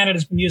feet, and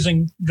Canada's been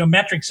using the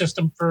metric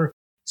system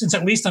since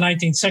at least the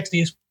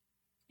 1960s.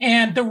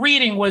 And the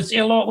reading it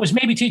was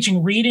maybe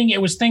teaching reading.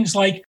 It was things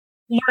like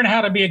learn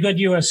how to be a good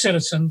U.S.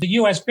 citizen, the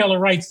U.S. Bill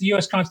of Rights, the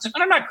U.S. Constitution.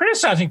 And I'm not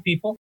criticizing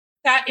people.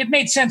 That it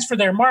made sense for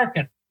their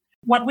market.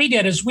 What we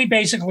did is we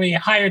basically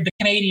hired the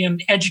Canadian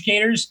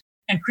educators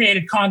and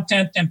created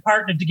content and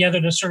partnered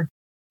together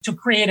to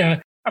create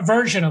a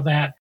version of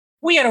that.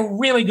 We had a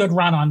really good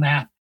run on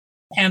that.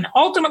 And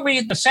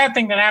ultimately, the sad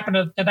thing that happened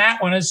to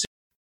that one is,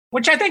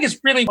 which I think is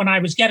really when I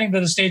was getting to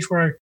the stage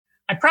where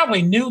I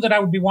probably knew that I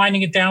would be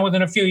winding it down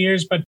within a few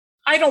years, but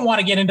I don't want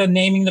to get into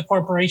naming the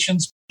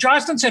corporations.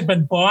 Jostens had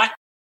been bought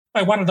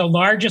by one of the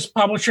largest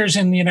publishers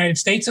in the United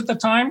States at the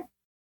time,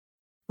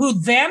 who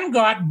then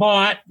got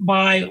bought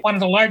by one of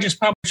the largest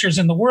publishers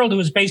in the world, who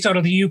was based out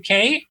of the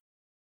UK.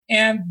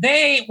 And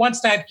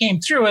once that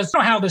came through, I don't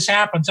know how this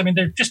happens. I mean,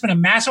 there's just been a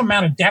massive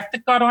amount of debt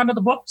that got onto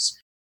the books.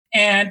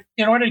 And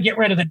in order to get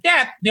rid of the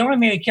debt, the only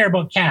thing they care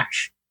about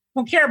cash. They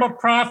don't care about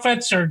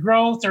profits or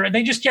growth, or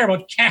they just care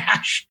about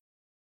cash.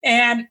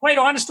 And quite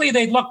honestly,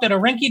 they looked at a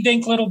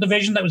rinky-dink little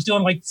division that was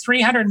doing like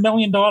 $300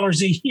 million a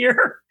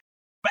year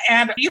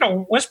and,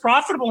 was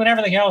profitable and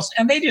everything else.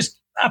 And they just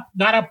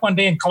got up one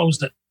day and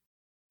closed it.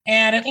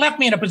 And it left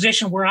me in a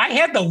position where I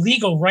had the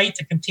legal right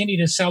to continue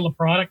to sell the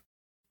product,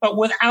 but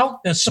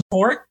without the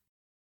support,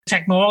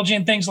 technology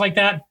and things like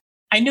that,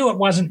 I knew it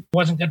wasn't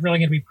really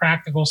going to be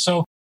practical.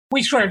 So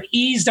we sort of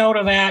eased out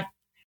of that.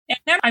 And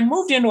then I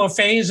moved into a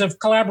phase of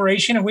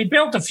collaboration, and we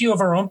built a few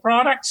of our own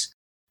products.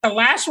 The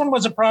last one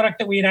was a product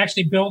that we had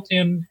actually built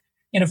in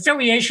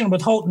affiliation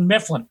with Houghton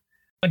Mifflin.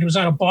 It was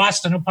out of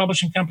Boston, a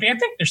publishing company. I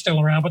think they're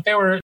still around, but they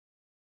were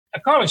a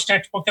college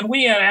textbook. And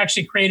we had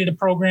actually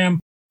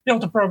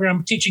built a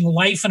program teaching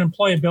life and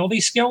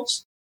employability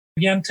skills,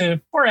 again,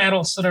 for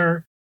adults that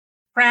are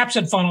perhaps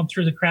had funneled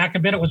through the crack a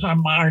bit. It was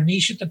our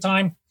niche at the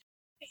time.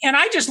 And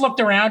I just looked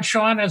around,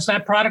 Sean, as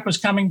that product was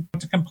coming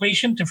to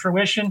completion, to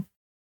fruition.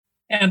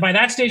 And by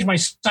that stage, my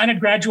son had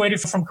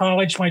graduated from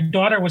college. My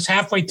daughter was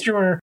halfway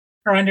through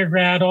her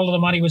undergrad. All of the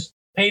money was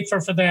paid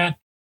for that.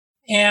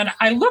 And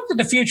I looked at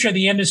the future of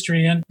the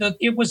industry, and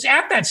it was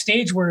at that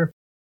stage where,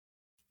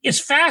 as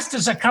fast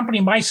as a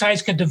company my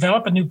size could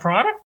develop a new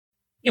product,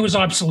 it was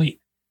obsolete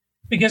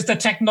because the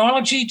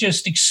technology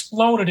just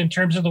exploded in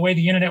terms of the way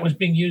the internet was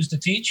being used to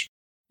teach.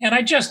 And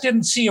I just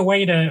didn't see a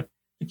way to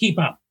keep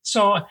up.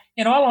 So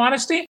in all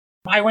honesty,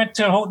 I went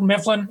to Houghton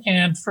Mifflin,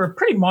 and for a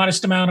pretty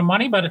modest amount of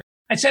money, but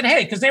I said,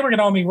 hey, because they were going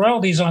to owe me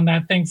royalties on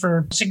that thing,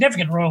 for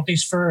significant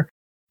royalties for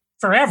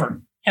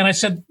forever. And I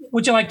said,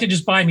 would you like to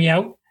just buy me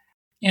out?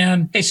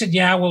 And they said,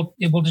 yeah,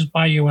 we'll just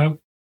buy you out.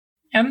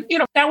 And,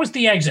 that was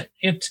the exit.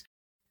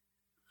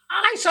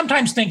 I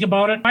sometimes think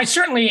about it. I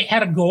certainly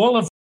had a goal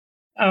of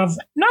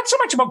not so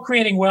much about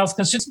creating wealth,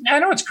 because I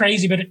know it's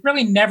crazy, but it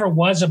really never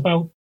was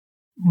about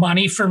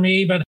money for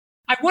me. But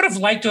I would have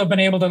liked to have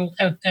been able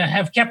to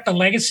have kept the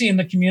legacy in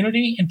the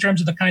community in terms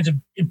of the kinds of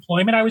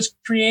employment I was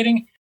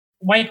creating,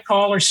 white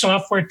collar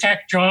software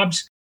tech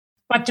jobs.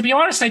 But to be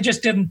honest, I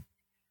just didn't.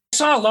 I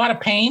saw a lot of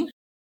pain.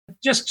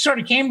 Just sort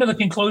of came to the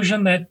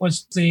conclusion that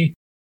was the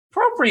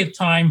appropriate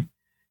time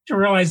to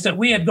realize that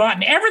we had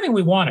gotten everything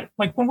we wanted.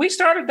 Like when we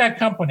started that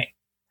company,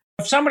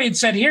 if somebody had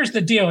said, here's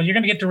the deal, you're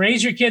going to get to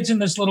raise your kids in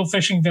this little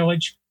fishing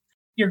village.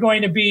 You're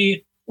going to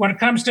be, when it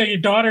comes to your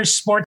daughter's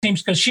sport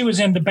teams, because she was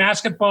into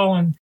basketball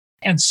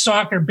and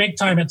soccer big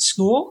time at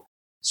school.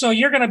 So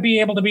you're going to be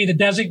able to be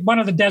one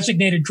of the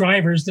designated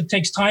drivers that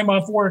takes time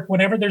off work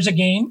whenever there's a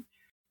game.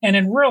 And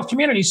in rural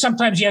communities,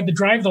 sometimes you had to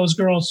drive those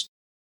girls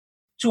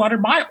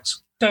 200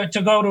 miles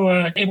to go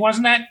to it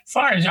wasn't that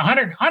far. It was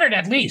 100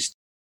 at least.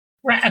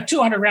 A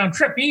 200 round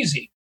trip,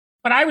 easy.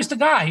 But I was the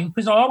guy who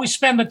could always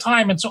spend the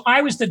time. And so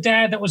I was the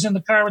dad that was in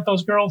the car with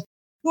those girls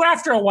who,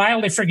 after a while,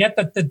 they forget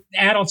that the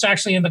adult's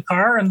actually in the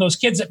car, and those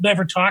kids that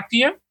never talk to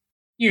you,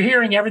 you're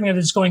hearing everything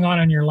that's going on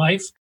in your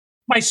life.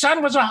 My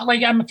son was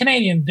I'm a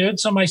Canadian dude,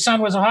 so my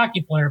son was a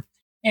hockey player,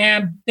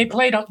 and they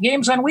played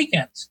games on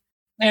weekends.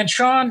 And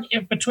Sean,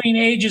 between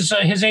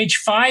his age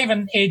 5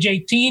 and age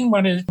 18,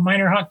 when his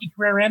minor hockey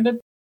career ended,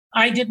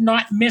 I did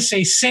not miss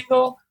a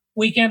single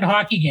weekend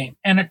hockey game.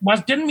 And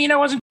didn't mean I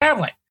wasn't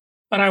traveling,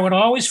 but I would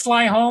always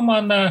fly home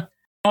on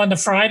the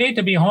Friday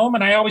to be home.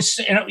 And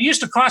it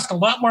used to cost a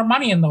lot more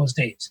money in those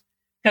days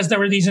because there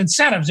were these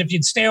incentives. If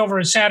you'd stay over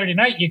a Saturday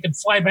night, you could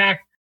fly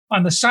back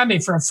on the Sunday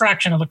for a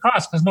fraction of the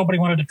cost because nobody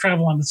wanted to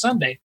travel on the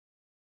Sunday.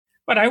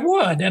 But I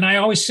would. And I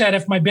always said,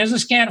 if my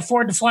business can't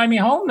afford to fly me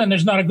home, then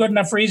there's not a good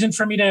enough reason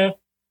for me to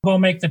go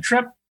make the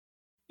trip.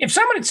 If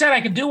someone had said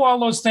I could do all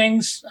those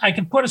things, I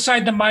could put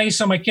aside the money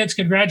so my kids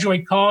could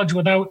graduate college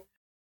without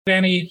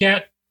any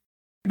debt,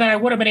 then I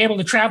would have been able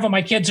to travel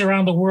my kids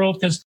around the world.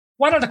 Because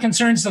one of the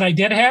concerns that I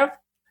did have,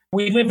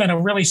 we live in a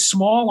really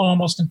small,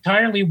 almost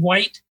entirely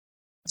white,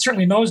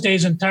 certainly in those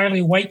days,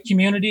 entirely white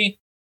community,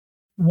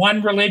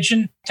 one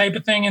religion type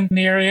of thing in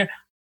the area.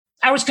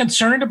 I was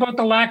concerned about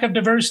the lack of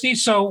diversity,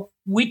 so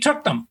we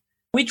took them.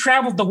 We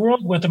traveled the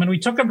world with them, and we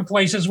took them to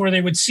places where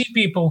they would see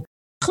people,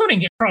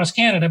 including across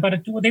Canada,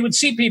 but they would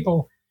see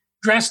people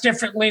dressed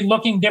differently,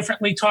 looking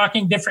differently,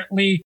 talking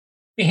differently,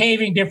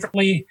 behaving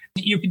differently.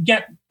 You could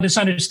get this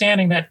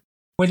understanding that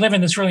we live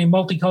in this really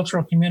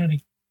multicultural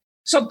community.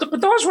 So,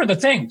 but those were the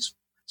things.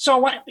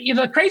 So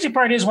the crazy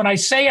part is when I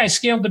say I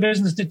scaled the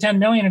business to 10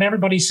 million and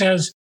everybody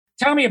says,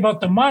 tell me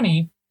about the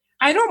money,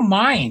 I don't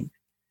mind.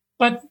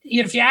 But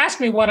if you ask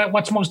me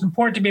what's most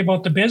important to me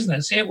about the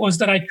business, it was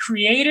that I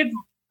created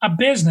a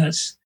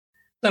business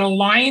that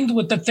aligned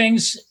with the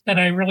things that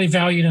I really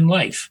valued in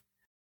life.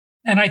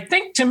 And I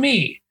think to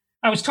me,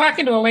 I was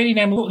talking to a lady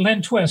named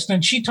Lynn Twist,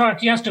 and she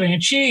talked yesterday,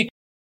 and she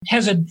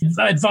has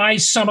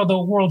advised some of the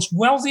world's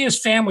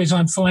wealthiest families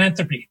on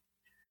philanthropy.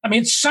 I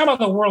mean, some of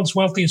the world's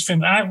wealthiest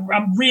families.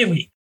 I'm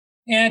really.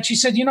 And she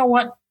said, you know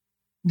what?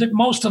 That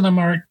most of them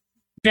are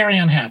very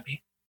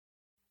unhappy.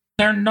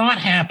 They're not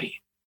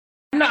happy.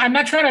 I'm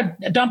not trying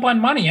to dump on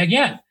money.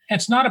 Again,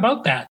 it's not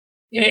about that.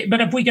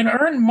 But if we can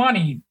earn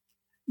money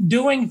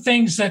doing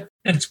things that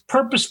it's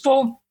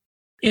purposeful,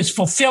 is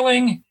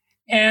fulfilling,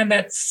 and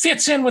that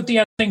fits in with the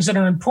other things that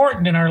are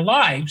important in our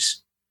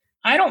lives,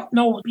 I don't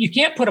know. You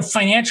can't put a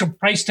financial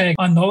price tag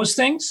on those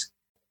things.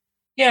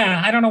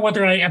 Yeah, I don't know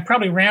whether I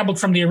probably rambled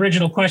from the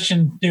original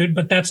question, dude,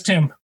 but that's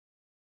Tim.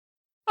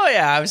 Oh,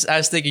 yeah. I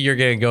was thinking you're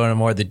going to go into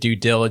more the due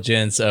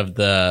diligence of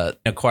the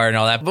acquiring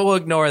all that, but we'll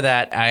ignore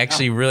that. I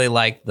actually really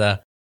like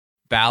the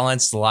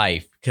balanced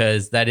life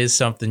because that is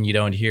something you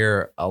don't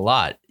hear a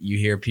lot. You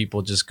hear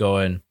people just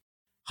going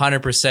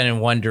 100% in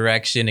one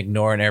direction,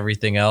 ignoring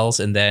everything else.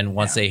 And then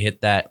once they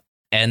hit that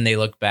end, they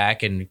look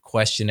back and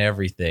question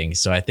everything.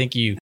 So I think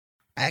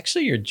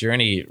your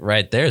journey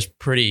right there is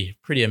pretty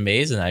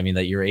amazing. I mean,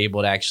 that you're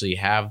able to actually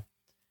have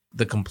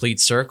the complete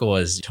circle,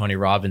 as Tony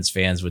Robbins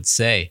fans would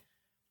say.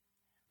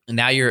 And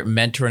now you're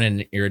mentoring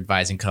and you're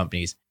advising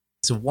companies.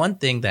 So one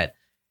thing that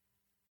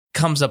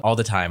comes up all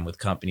the time with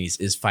companies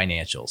is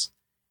financials.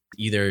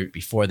 Either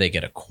before they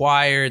get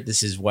acquired,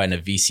 this is when a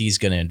VC is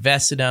going to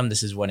invest in them.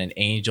 This is when an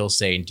angel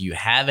saying, do you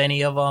have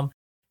any of them?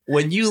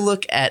 When you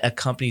look at a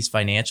company's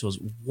financials,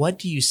 what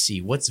do you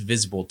see? What's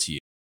visible to you?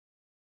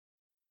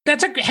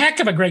 That's a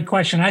heck of a great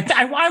question.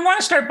 I want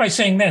to start by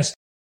saying this.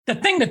 The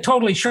thing that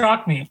totally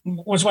shocked me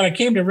was what I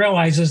came to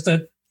realize is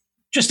that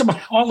just about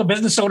all the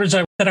business owners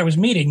that I was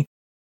meeting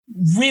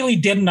really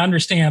didn't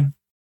understand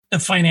the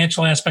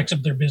financial aspects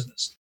of their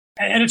business.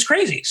 And it's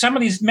crazy.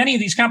 Many of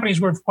these companies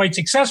were quite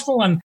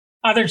successful and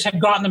others had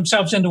gotten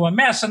themselves into a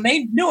mess, and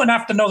they knew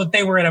enough to know that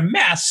they were in a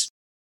mess.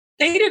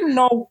 They didn't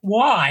know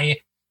why.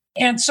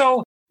 And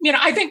so,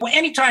 I think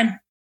anytime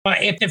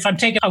if I'm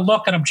taking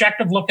an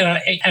objective look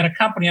at a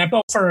company, I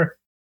go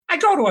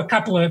to a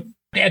couple of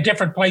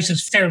different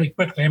places fairly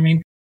quickly. I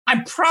mean,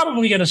 I'm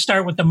probably going to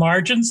start with the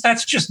margins.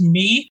 That's just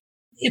me.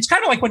 It's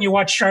kind of like when you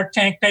watch Shark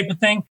Tank type of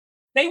thing.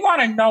 They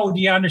want to know, do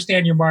you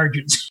understand your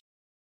margins?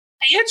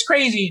 It's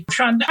crazy,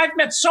 Sean. I've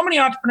met so many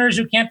entrepreneurs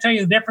who can't tell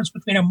you the difference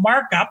between a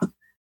markup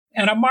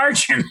and a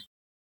margin.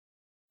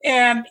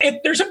 And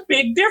there's a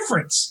big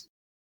difference.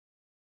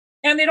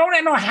 And they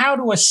don't know how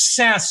to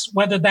assess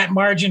whether that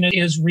margin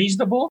is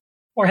reasonable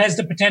or has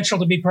the potential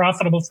to be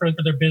profitable for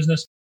their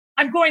business.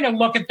 I'm going to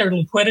look at their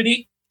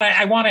liquidity.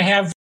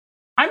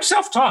 I'm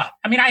self-taught.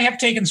 I mean, I have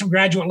taken some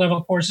graduate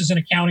level courses in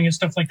accounting and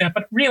stuff like that,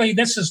 but really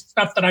this is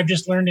stuff that I've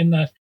just learned in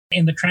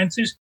the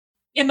trenches.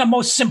 In the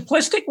most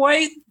simplistic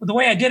way, the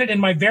way I did it in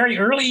my very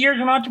early years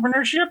in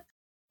entrepreneurship,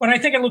 when I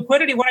think of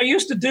liquidity, what I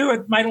used to do, I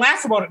might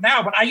laugh about it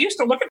now, but I used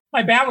to look at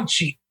my balance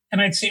sheet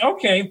and I'd say,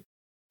 okay,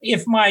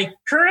 if my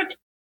current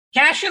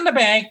cash in the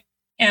bank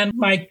and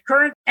my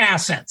current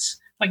assets,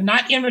 like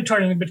not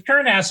inventory, but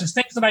current assets,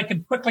 things that I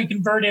could quickly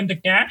convert into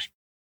cash,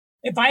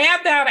 if I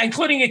add that,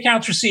 including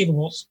accounts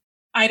receivables,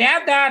 I'd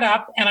add that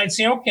up and I'd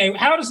say, okay,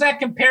 how does that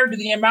compare to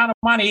the amount of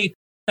money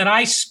that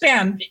I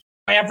spend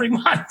every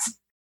month?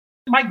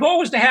 My goal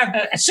was to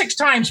have 6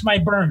 times my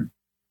burn.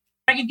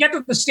 I could get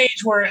to the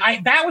stage where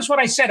that was what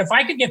I said. If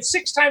I could get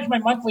 6 times my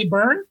monthly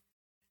burn,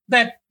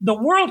 that the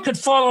world could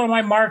follow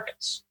my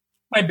markets.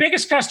 My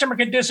biggest customer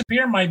could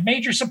disappear. My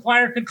major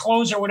supplier could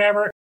close or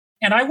whatever.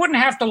 And I wouldn't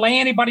have to lay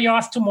anybody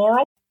off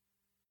tomorrow.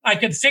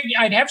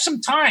 I'd have some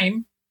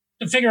time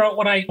to figure out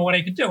what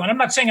I could do. And I'm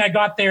not saying I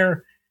got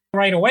there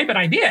right away, but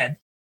I did.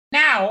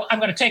 Now I'm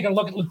going to take a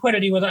look at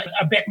liquidity with a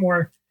bit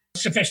more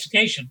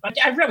sophistication. But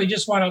I really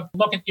just want to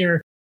look at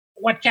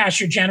what cash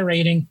you're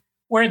generating,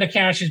 where the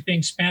cash is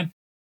being spent.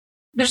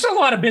 There's a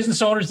lot of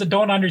business owners that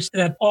don't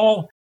understand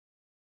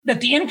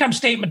that the income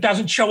statement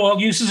doesn't show all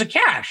uses of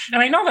cash.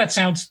 And I know that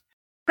sounds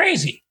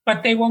crazy,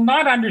 but they will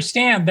not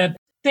understand that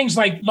things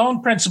like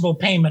loan principal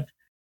payment,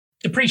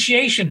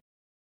 depreciation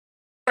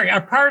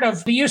are part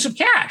of the use of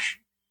cash.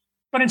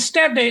 But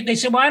instead they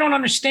say, well, I don't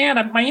understand.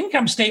 My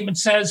income statement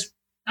says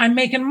I'm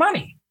making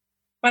money,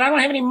 but I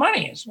don't have any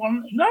money.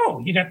 Well, no,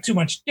 you got too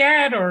much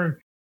debt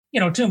or,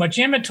 too much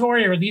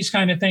inventory or these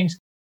kind of things.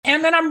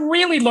 And then I'm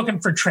really looking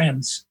for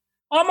trends.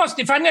 Almost,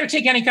 if I'm going to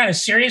take any kind of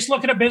serious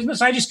look at a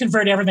business, I just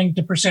convert everything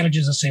to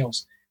percentages of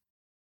sales.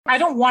 I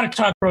don't want to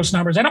talk gross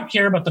numbers. I don't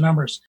care about the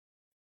numbers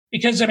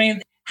because,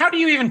 how do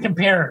you even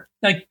compare?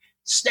 Like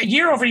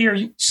year over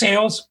year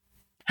sales,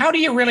 how do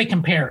you really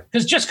compare?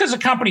 Because just because a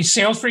company's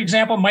sales, for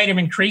example, might have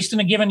increased in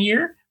a given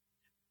year,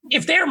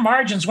 if their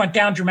margins went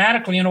down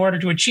dramatically in order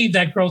to achieve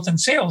that growth in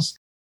sales,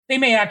 they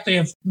may actually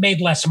have made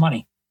less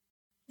money.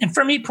 And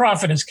for me,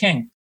 profit is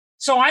king.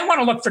 So I want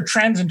to look for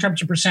trends in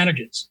terms of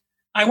percentages.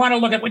 I want to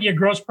look at what your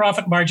gross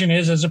profit margin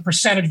is as a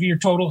percentage of your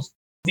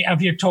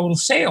total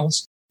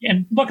sales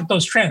and look at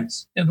those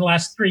trends in the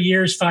last 3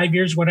 years, 5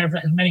 years, whatever,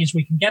 as many as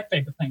we can get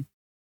type of thing.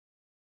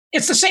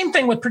 It's the same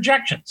thing with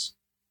projections.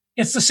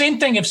 It's the same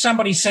thing if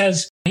somebody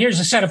says, here's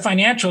a set of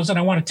financials and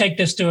I want to take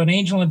this to an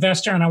angel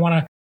investor and I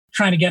want to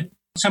try to get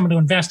someone to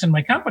invest in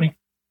my company.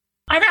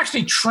 I've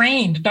actually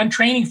done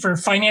training for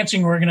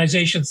financing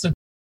organizations that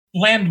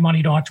lend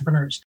money to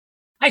entrepreneurs.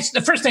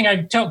 The first thing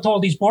I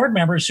told these board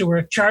members who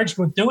were charged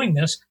with doing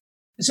this,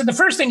 I said, the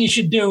first thing you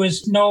should do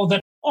is know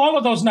that all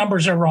of those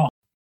numbers are wrong.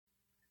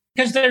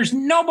 Because there's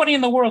nobody in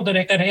the world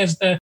that has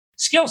the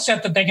skill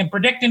set that they can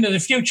predict into the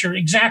future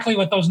exactly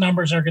what those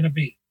numbers are going to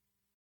be.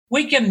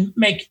 We can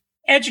make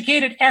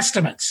educated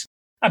estimates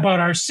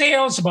about our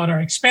sales, about our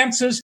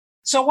expenses.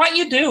 So what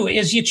you do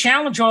is you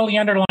challenge all the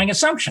underlying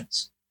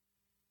assumptions.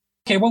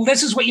 Okay, well,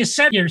 this is what you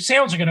said your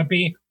sales are going to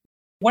be.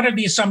 What are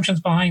the assumptions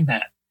behind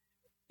that?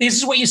 This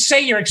is what you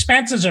say your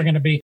expenses are going to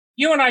be.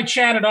 You and I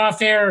chatted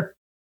off air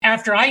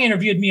after I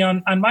interviewed me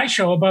on my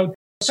show about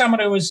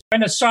someone who was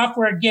in a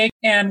software gig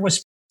and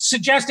was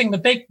suggesting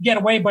that they could get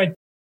away, but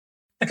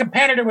the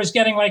competitor was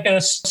getting like a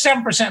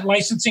 7%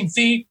 licensing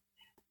fee.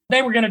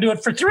 They were going to do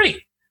it for 3%.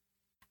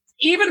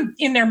 Even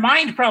in their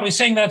mind, probably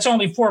saying that's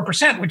only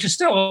 4%, which is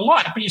still a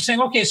lot. But you're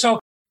saying, okay, so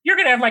you're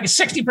going to have like a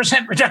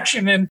 60%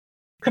 reduction in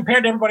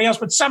compared to everybody else,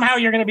 but somehow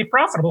you're going to be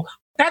profitable.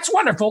 That's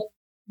wonderful.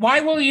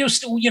 Why will you,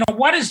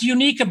 what is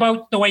unique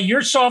about the way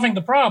you're solving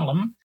the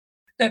problem?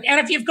 And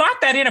if you've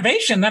got that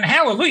innovation, then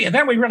hallelujah,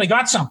 then we really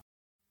got some.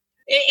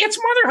 It's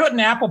motherhood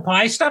and apple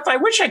pie stuff. I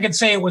wish I could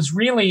say it was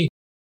really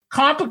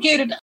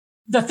complicated.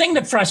 The thing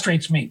that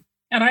frustrates me,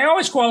 and I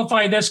always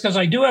qualify this because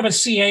I do have a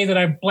CA that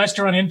I've blessed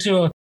to run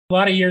into a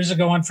lot of years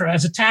ago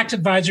as a tax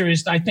advisor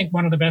is, I think,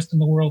 one of the best in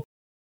the world.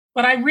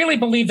 But I really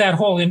believe that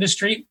whole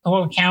industry, the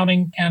whole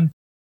accounting and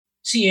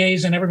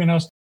CAs and everyone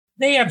else,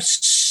 they have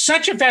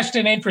such a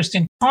vested interest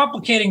in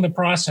complicating the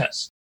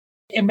process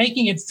and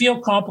making it feel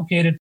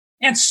complicated.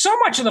 And so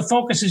much of the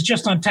focus is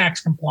just on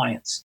tax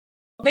compliance.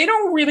 They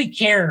don't really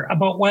care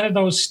about whether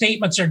those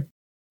statements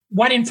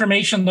what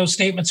information those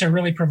statements are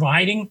really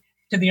providing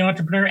to the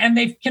entrepreneur. And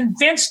they've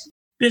convinced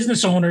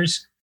business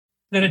owners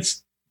that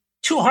it's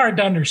too hard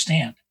to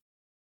understand.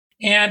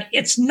 And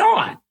it's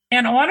not.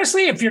 And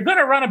honestly, if you're going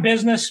to run a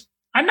business,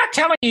 I'm not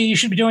telling you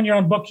should be doing your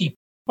own bookkeeping.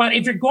 But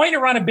if you're going to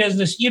run a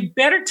business, you'd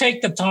better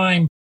take the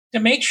time to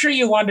make sure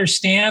you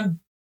understand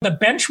the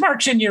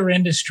benchmarks in your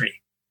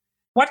industry.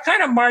 What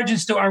kind of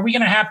margins are we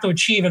going to have to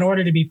achieve in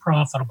order to be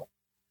profitable?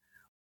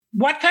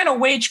 What kind of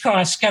wage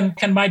costs can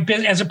my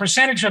business, as a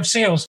percentage of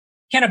sales,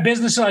 can a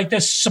business like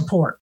this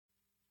support?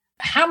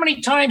 How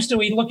many times do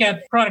we look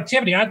at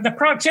productivity? The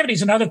productivity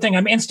is another thing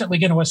I'm instantly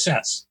going to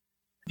assess.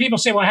 People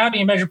say, well, how do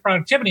you measure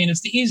productivity? And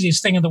it's the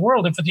easiest thing in the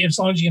world as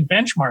long as you can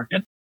benchmark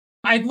it.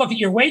 I'd look at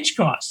your wage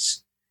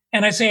costs.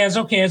 And I say, as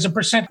a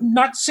percent,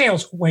 not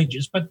sales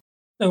wages, but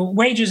the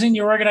wages in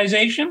your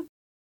organization.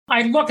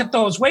 I look at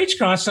those wage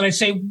costs and I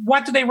say,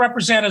 what do they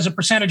represent as a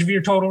percentage of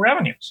your total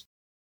revenues?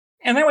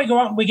 And then we go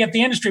out and we get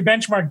the industry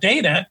benchmark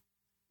data.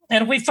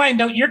 And if we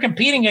find out you're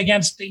competing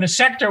against a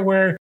sector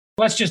where,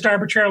 let's just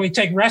arbitrarily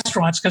take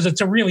restaurants because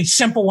it's a really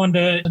simple one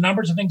to the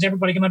numbers and things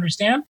everybody can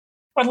understand.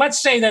 But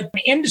let's say that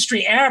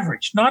industry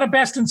average, not a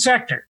best in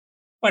sector,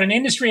 but an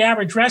industry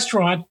average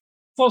restaurant,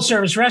 full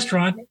service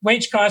restaurant,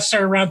 wage costs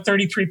are around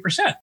 33%.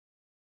 If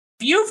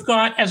you've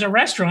got, as a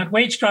restaurant,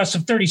 wage costs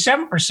of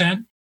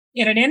 37%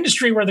 in an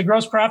industry where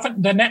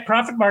the net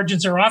profit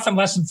margins are often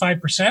less than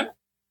 5%, I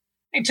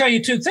can tell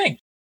you two things.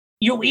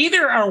 You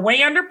either are way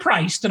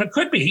underpriced, and it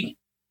could be,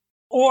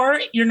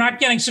 or you're not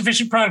getting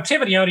sufficient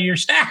productivity out of your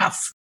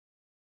staff.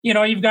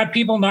 You've got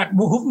people not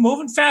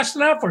moving fast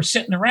enough or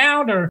sitting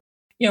around or,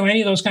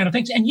 any of those kind of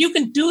things. And you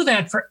can do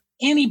that for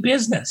any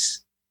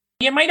business.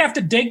 You might have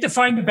to dig to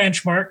find the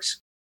benchmarks.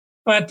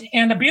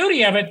 And the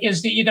beauty of it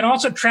is that you can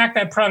also track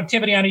that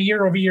productivity on a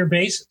year-over-year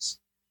basis.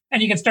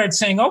 And you can start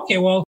saying, okay,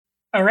 well,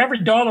 for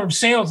every dollar of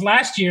sales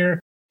last year,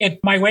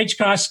 my wage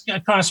cost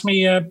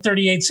me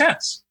 38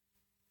 cents.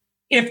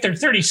 If they're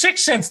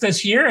 36 cents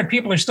this year and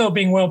people are still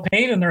being well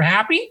paid and they're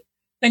happy,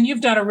 then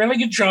you've done a really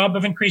good job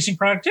of increasing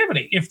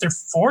productivity. If they're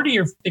 40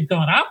 or they've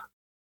gone up,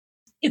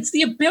 it's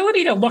the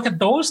ability to look at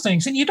those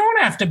things. And you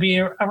don't have to be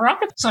a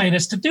rocket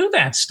scientist to do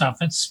that stuff.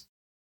 It's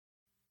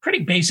pretty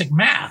basic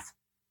math.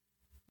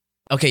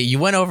 Okay, you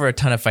went over a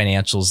ton of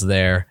financials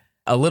there.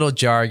 A little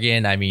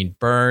jargon, I mean,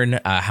 burn,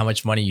 how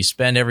much money you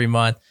spend every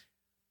month.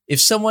 If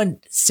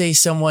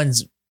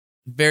someone's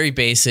very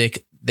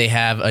basic, they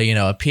have a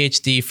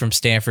PhD from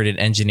Stanford in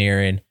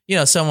engineering,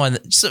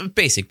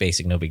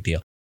 basic, no big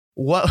deal.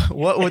 What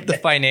would the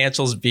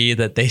financials be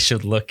that they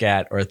should look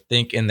at or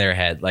think in their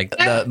head, like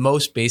the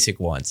most basic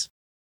ones?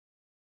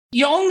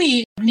 You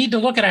only need to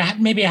look at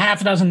maybe a half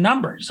a dozen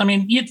numbers. I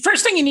mean,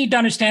 first thing you need to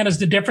understand is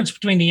the difference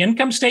between the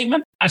income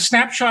statement, a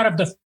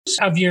snapshot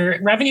of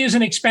your revenues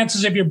and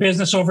expenses of your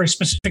business over a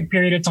specific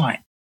period of time,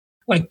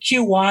 like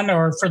Q1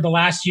 or for the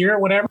last year or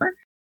whatever.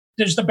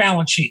 There's the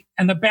balance sheet.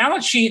 And the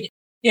balance sheet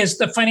is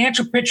the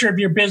financial picture of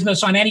your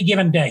business on any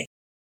given day.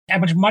 How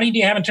much money do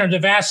you have in terms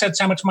of assets?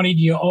 How much money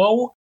do you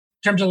owe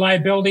in terms of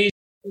liabilities?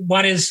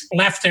 What is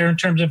left there in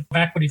terms of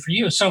equity for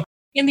you? So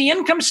in the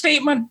income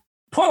statement,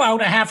 pull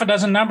out a half a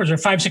dozen numbers or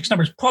 5-6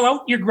 numbers. Pull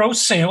out your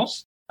gross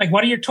sales. Like,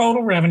 what are your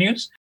total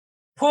revenues?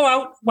 Pull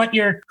out what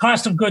your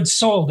cost of goods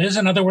sold is.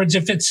 In other words,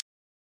 if it's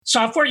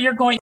software, you're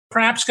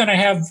perhaps going to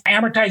have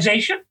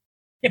amortization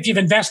if you've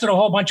invested a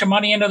whole bunch of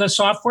money into the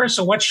software.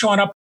 So what's showing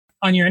up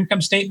on your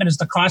income statement is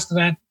the cost of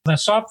the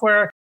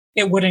software.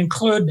 It would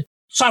include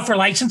software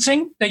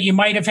licensing that you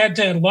might have had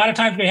to. A lot of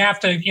times we have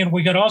to,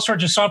 we got all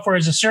sorts of software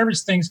as a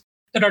service things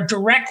that are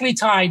directly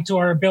tied to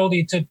our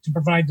ability to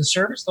provide the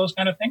service, those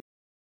kind of things.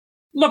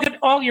 Look at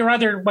all your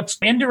what's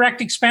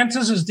indirect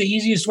expenses is the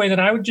easiest way that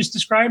I would just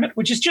describe it,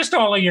 which is just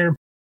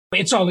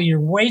it's all of your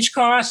wage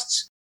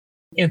costs.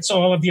 It's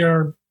all of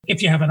your,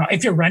 if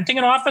you're renting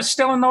an office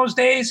still in those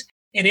days,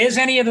 it is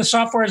any of the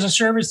software as a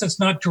service that's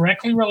not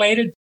directly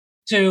related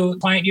to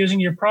client using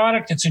your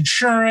product. It's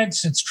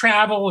insurance, it's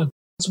travel,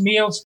 it's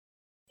meals,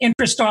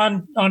 interest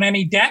on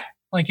any debt.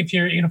 Like if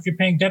you're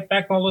paying debt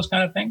back, all those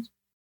kind of things.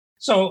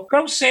 So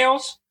gross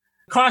sales,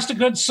 cost of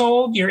goods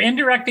sold, your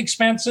indirect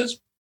expenses.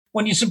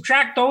 When you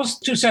subtract those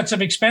two sets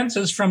of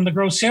expenses from the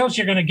gross sales,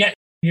 you're going to get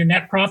your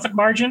net profit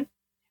margin.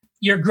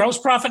 Your gross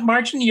profit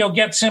margin, you'll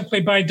get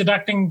simply by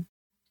deducting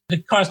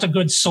the cost of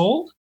goods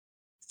sold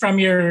from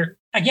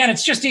again,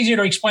 it's just easier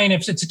to explain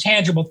if it's a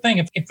tangible thing.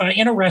 If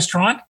in a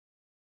restaurant,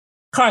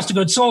 cost of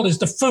goods sold is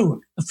the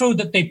food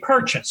that they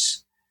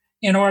purchase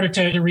in order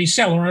to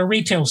resell, or a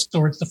retail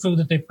store, it's the food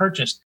that they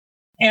purchased.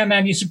 And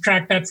then you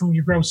subtract that from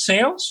your gross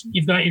sales,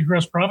 you've got your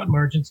gross profit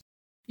margins.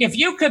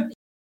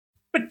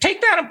 But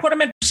take that and put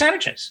them in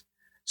percentages.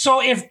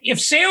 So if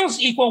sales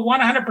equal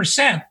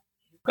 100%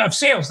 of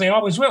sales, they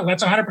always will.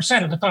 That's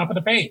 100% at the top of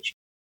the page.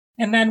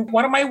 And then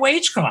what are my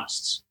wage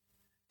costs?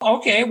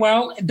 Okay,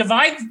 well,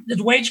 divide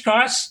the wage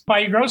costs by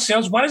your gross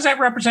sales. What does that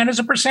represent as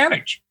a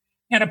percentage?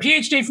 And a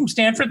PhD from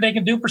Stanford, they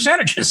can do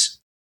percentages.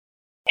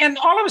 And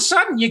all of a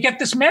sudden, you get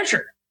this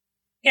measure.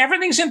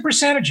 Everything's in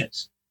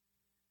percentages.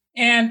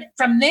 And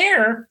from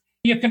there,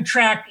 you can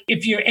track,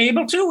 if you're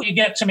able to, you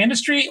get some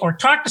industry or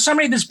talk to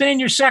somebody that's been in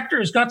your sector,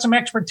 who's got some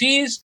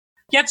expertise,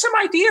 get some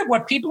idea of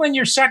what people in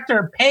your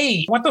sector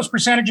pay, what those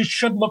percentages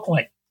should look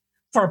like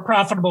for a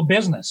profitable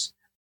business.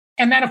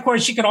 And then, of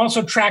course, you can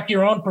also track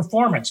your own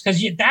performance,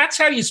 because that's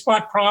how you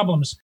spot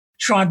problems,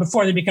 Sean,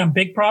 before they become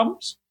big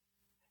problems.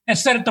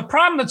 Instead of the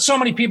problem that so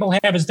many people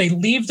have is they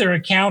leave their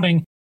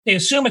accounting. They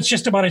assume it's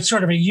just about a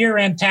sort of a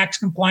year-end tax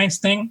compliance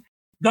thing.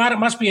 God, it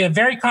must be a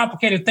very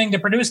complicated thing to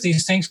produce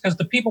these things, because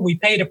the people we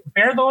pay to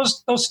prepare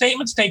those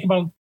statements take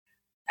about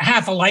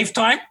half a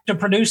lifetime to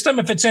produce them.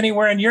 If it's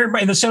anywhere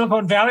in the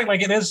Silicon Valley,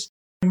 like it is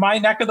in my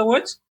neck of the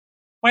woods,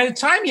 by the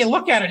time you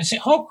look at it and say,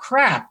 oh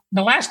crap, in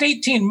the last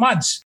 18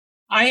 months,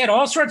 I had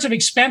all sorts of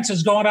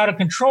expenses going out of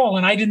control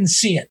and I didn't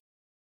see it.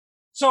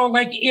 So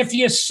like if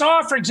you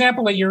saw, for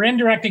example, that your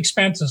indirect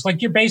expenses,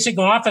 like your basic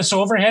office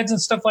overheads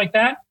and stuff like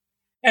that,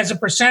 as a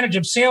percentage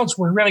of sales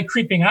were really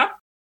creeping up,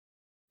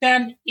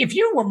 then if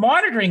you were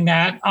monitoring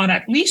that on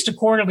at least a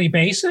quarterly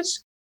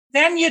basis,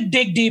 then you'd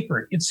dig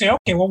deeper. You'd say,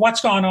 okay, well,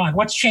 what's gone on?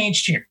 What's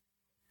changed here?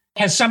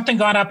 Has something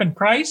gone up in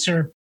price?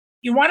 Or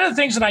one of the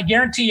things that I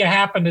guarantee you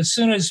happened as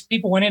soon as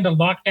people went into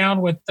lockdown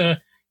with the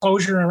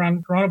closure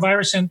around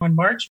coronavirus in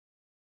March,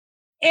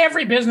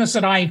 every business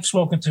that I've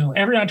spoken to,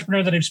 every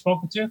entrepreneur that I've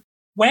spoken to,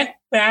 went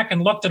back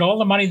and looked at all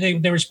the money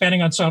they were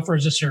spending on software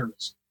as a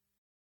service.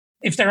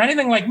 If they're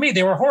anything like me,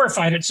 they were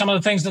horrified at some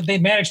of the things that they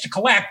managed to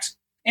collect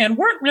and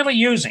weren't really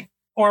using,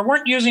 or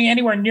weren't using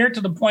anywhere near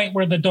to the point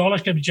where the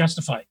dollars could be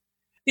justified.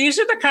 These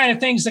are the kind of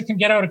things that can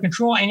get out of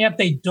control, and yet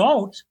they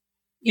don't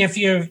if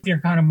you're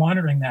kind of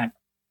monitoring that.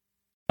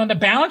 On the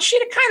balance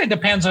sheet, it kind of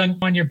depends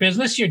on your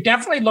business. You're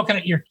definitely looking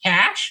at your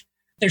cash.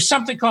 There's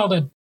something called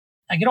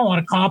a don't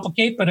want to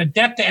complicate, but a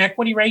debt to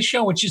equity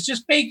ratio, which is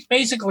just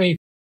basically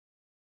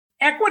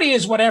equity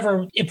is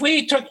whatever. If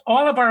we took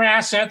all of our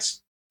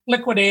assets,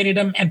 liquidated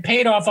them, and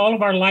paid off all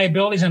of our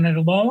liabilities and our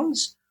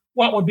loans,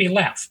 what would be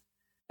left?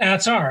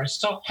 That's ours.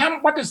 So how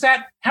does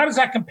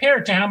that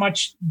compare to how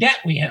much debt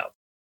we have?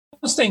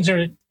 Those things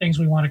are things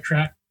we want to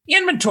track.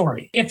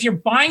 Inventory. If you're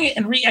buying it,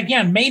 and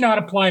again, may not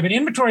apply, but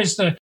inventory is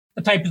the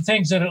type of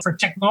things that are for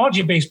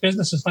technology-based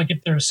businesses, like if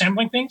they're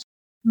assembling things,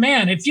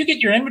 man, if you get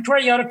your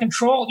inventory out of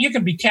control, you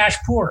can be cash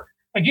poor.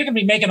 Like you can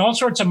be making all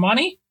sorts of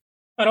money,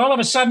 but all of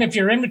a sudden, if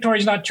your inventory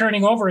is not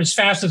turning over as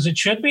fast as it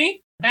should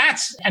be,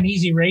 that's an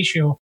easy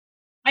ratio.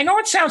 I know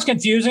it sounds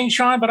confusing,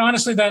 Sean, but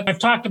honestly, that I've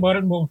talked about it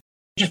and we'll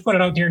just put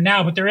it out here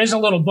now, but there is a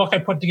little book I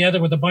put together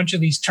with a bunch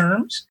of these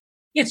terms.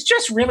 It's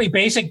just really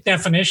basic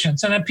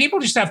definitions. And then people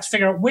just have to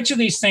figure out which of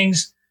these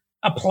things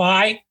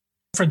apply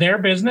for their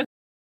business.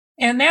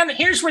 And then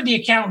here's where the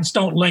accountants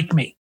don't like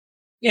me,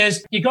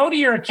 is you go to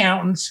your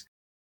accountants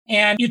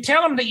and you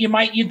tell them that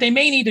they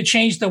may need to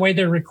change the way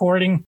they're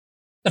recording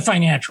the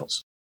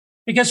financials.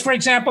 Because, for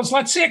example,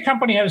 let's say a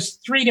company has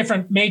 3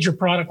 different major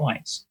product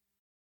lines.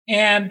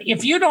 And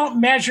if you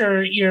don't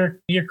measure your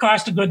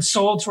cost of goods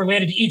sold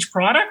related to each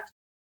product,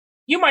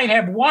 you might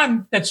have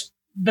one that's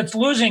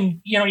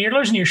losing, you're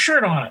losing your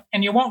shirt on it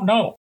and you won't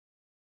know.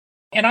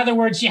 In other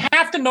words, you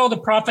have to know the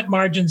profit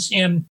margins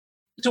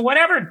to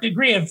whatever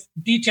degree of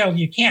detail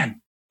you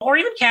can, or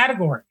even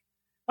category.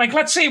 Like,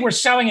 let's say we're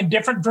selling in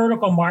different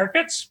vertical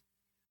markets.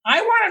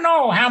 I want to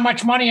know how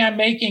much money I'm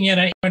making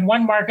in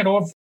one market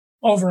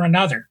over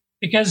another,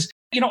 because,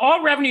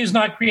 all revenue is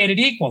not created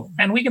equal.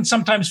 And we can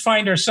sometimes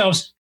find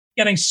ourselves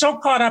getting so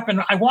caught up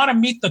in, I want to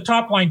meet the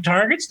top line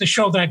targets to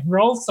show that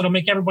growth that'll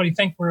make everybody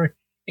think we're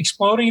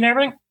exploding and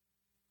everything.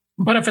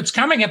 But if it's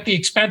coming at the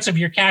expense of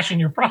your cash and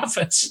your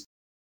profits,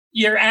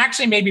 you're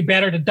actually maybe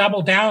better to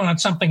double down on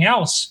something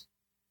else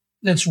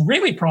that's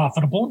really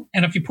profitable.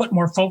 And if you put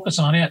more focus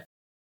on it,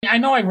 I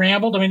know I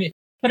rambled,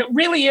 but it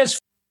really is,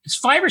 it's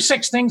 5 or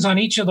 6 things on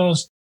each of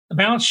those, the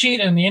balance sheet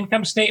and the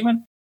income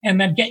statement, and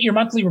then get your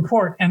monthly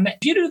report. And if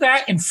you do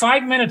that in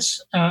 5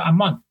 minutes a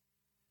month,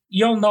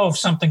 you'll know if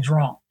something's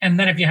wrong. And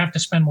then if you have to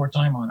spend more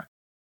time on it.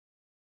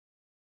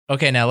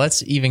 Okay, now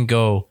let's even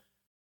go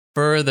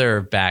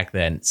further back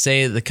then.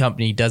 Say the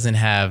company doesn't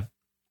have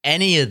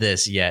any of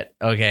this yet.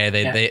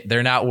 Okay,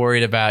 they're not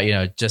worried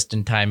about,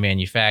 just-in-time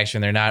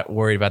manufacturing. They're not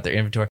worried about their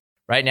inventory.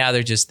 Right now,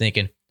 they're just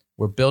thinking,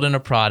 we're building a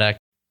product.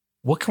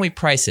 What can we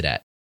price it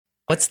at?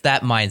 What's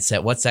that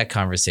mindset? What's that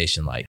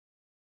conversation like?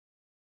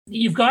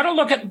 You've got to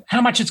look at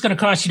how much it's going to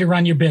cost you to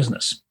run your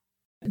business.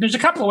 There's a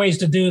couple of ways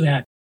to do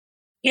that.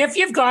 If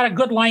you've got a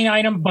good line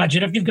item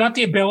budget, if you've got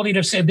the ability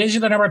to say, these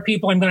are the number of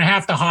people I'm going to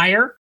have to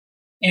hire,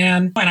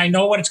 and I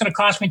know what it's going to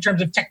cost me in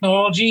terms of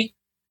technology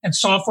and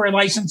software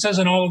licenses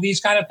and all of these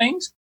kind of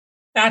things,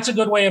 that's a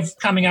good way of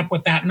coming up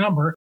with that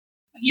number.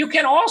 You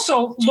can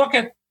also look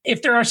at,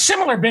 if there are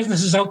similar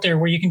businesses out there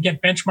where you can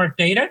get benchmark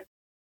data,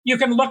 you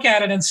can look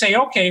at it and say,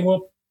 okay,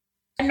 well,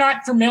 I'm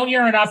not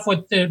familiar enough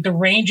with the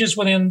ranges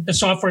within the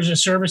software as a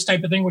service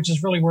type of thing, which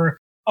is really where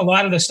a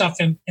lot of the stuff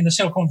in the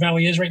Silicon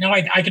Valley is right now.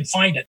 I could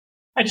find it.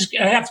 I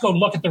have to go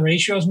look at the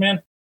ratios,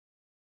 man.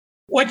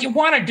 What you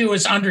want to do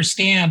is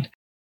understand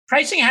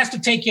pricing has to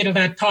take you to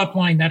that top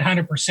line, that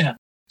 100%.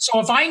 So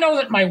if I know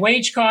that my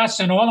wage costs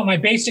and all of my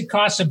basic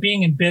costs of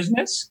being in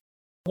business,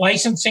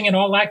 licensing and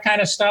all that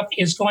kind of stuff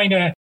is going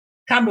to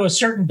come to a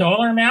certain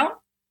dollar amount,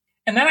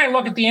 and then I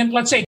look at the end,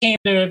 let's say it came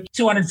to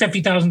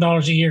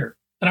 $250,000 a year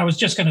that I was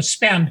just going to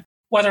spend,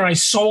 whether I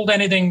sold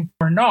anything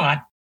or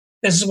not,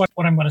 this is what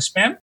I'm going to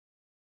spend.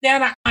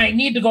 Then I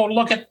need to go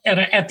look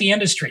at the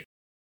industry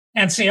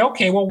and say,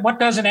 okay, well, what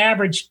does an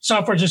average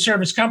software as a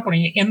service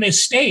company in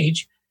this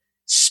stage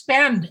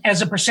spend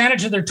as a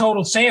percentage of their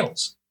total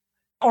sales?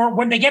 Or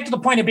when they get to the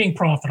point of being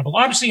profitable?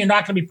 Obviously, you're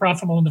not going to be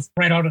profitable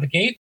right out of the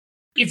gate.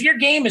 If your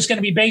game is going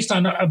to be based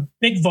on a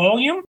big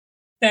volume,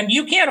 then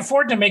you can't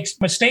afford to make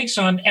mistakes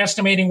on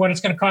estimating what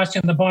it's going to cost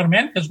you in the bottom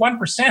end, because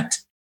 1%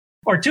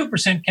 or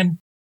 2% can,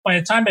 by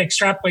the time it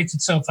extrapolates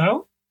itself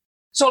out.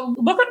 So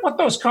look at what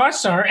those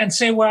costs are and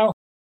say, well,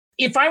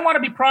 if I want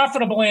to be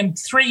profitable in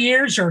 3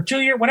 years or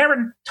 2 years,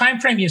 whatever time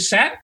frame you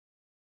set,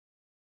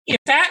 if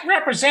that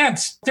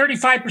represents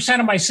 35%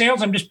 of my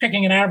sales, I'm just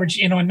picking an average,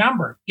 a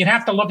number. You'd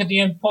have to look at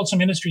pull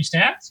some industry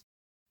stats.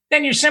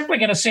 Then you're simply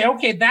going to say,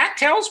 okay, that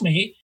tells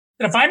me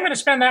that if I'm going to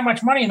spend that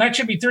much money, and that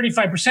should be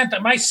 35%,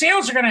 that my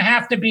sales are going to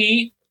have to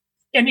be,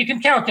 and you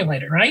can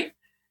calculate it, right?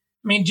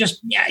 You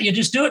just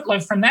do it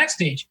like from that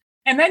stage.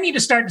 And then you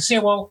just start to say,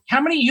 well, how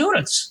many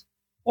units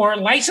or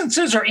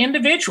licenses or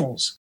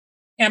individuals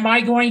am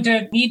I going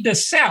to need to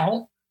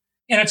sell?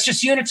 And it's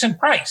just units and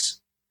price.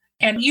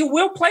 And you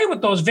will play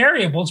with those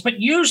variables, but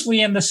usually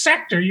in the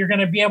sector, you're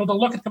going to be able to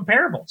look at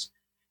comparables.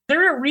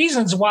 There are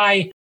reasons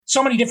why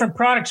so many different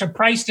products are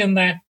priced in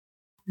that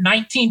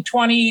 19,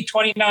 20,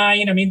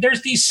 29.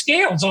 There's these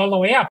scales all the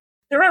way up.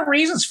 There are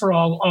reasons for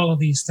all of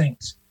these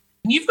things.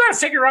 And you've got to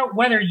figure out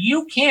whether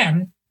you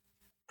can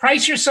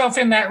price yourself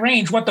in that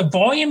range, what the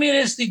volume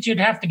is that you'd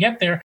have to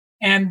get there,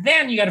 And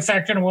then you got to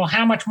factor in, well,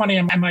 how much money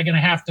am I going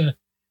to have to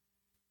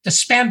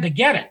spend to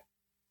get it?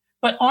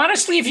 But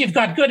honestly, if you've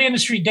got good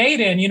industry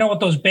data and you know what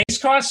those base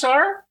costs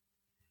are,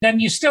 then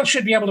you still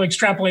should be able to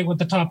extrapolate what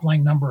the top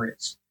line number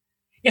is.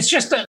 It's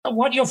just that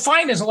what you'll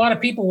find is a lot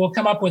of people will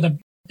come up with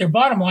their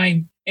bottom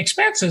line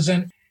expenses.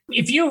 And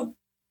if you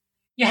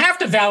have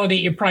to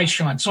validate your price,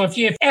 Sean. So if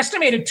you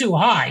estimate it too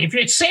high, if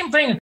it's the same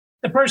thing,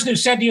 the person who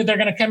said to you they're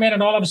going to come in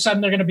and all of a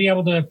sudden they're going to be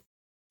able to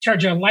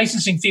charge a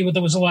licensing fee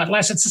that was a lot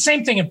less. It's the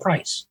same thing in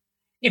price.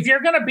 If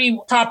you're going to be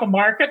top of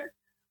market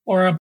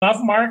or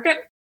above market,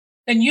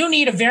 then you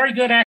need a very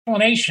good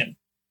explanation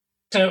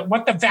to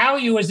what the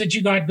value is that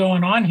you got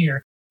going on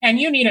here. And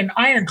you need an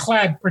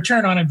ironclad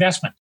return on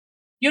investment.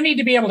 You need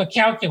to be able to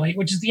calculate,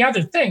 which is the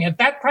other thing. At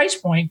that price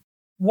point,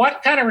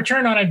 what kind of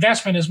return on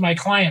investment is my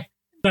client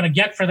going to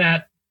get for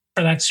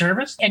that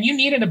service? And you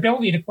need an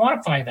ability to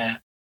quantify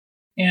that.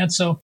 And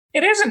so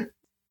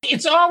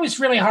it's always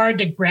really hard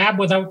to grab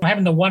without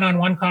having the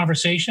one-on-one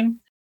conversation.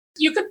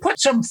 You could put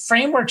some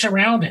frameworks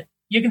around it.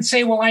 You can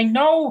say, well, I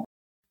know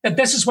that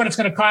this is what it's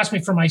going to cost me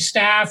for my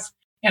staff,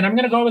 and I'm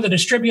going to go with a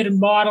distributed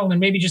model and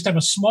maybe just have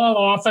a small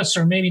office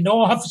or maybe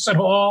no office at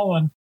all.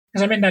 And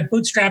because I'm in that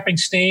bootstrapping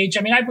stage.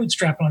 I mean, I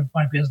bootstrap on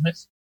my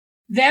business.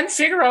 Then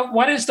figure out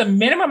what is the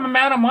minimum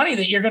amount of money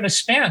that you're going to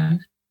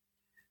spend.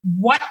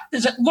 What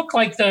does it look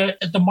like the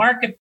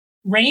market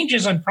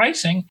ranges on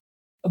pricing?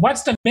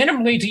 What's the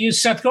minimally, to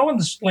use Seth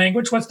Godin's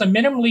language, what's the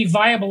minimally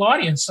viable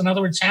audience? In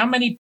other words, how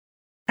many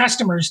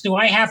customers do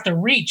I have to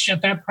reach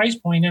at that price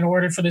point in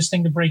order for this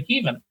thing to break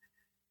even?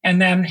 And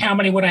then how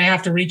many would I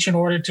have to reach in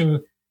order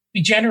to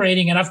be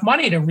generating enough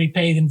money to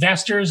repay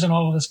investors and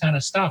all of this kind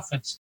of stuff?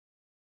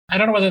 I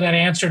don't know whether that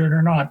answered it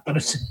or not, but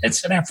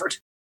it's an effort.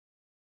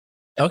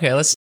 Okay,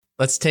 let's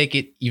take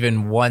it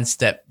even one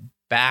step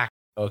back.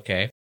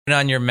 Okay. Put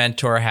on your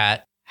mentor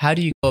hat. How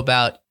do you go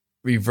about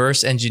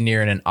reverse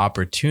engineering an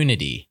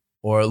opportunity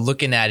or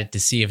looking at it to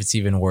see if it's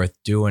even worth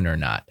doing or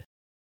not?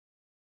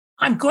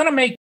 I'm going to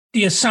make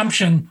the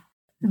assumption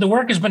the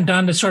work has been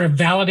done to sort of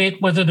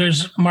validate whether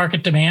there's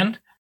market demand,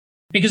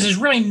 because there's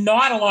really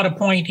not a lot of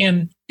point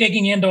in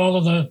digging into all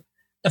of the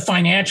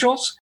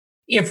financials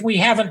if we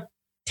haven't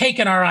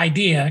taken our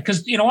idea.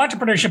 Because,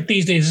 entrepreneurship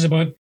these days is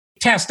about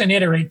test and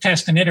iterate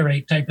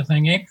type of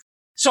thing. Eh?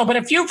 So, but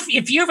if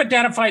you've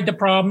identified the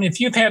problem, if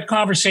you've had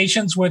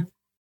conversations with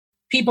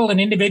people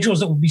and individuals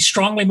that would be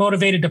strongly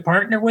motivated to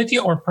partner with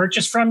you or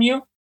purchase from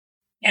you,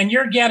 and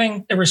you're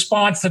getting the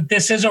response that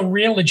this is a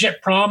real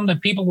legit problem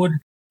that people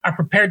are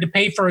prepared to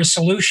pay for a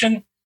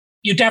solution,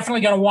 you're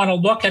definitely going to want to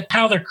look at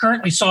how they're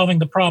currently solving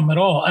the problem at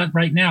all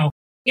right now.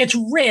 It's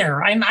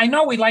rare. I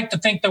know we like to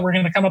think that we're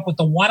going to come up with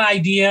the one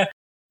idea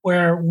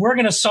where we're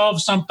going to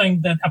solve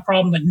a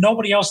problem that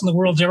nobody else in the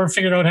world's ever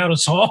figured out how to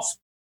solve.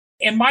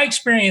 In my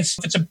experience,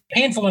 if it's a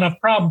painful enough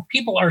problem,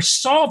 people are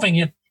solving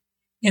it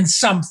in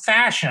some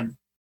fashion.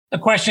 The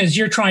question is,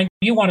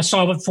 you want to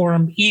solve it for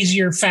them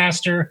easier,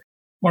 faster,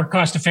 more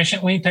cost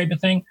efficiently type of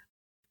thing.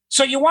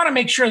 So you want to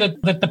make sure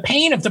that the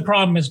pain of the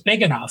problem is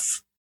big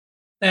enough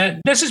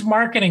that this is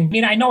marketing. I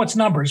mean, I know it's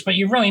numbers, but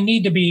you really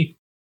need to be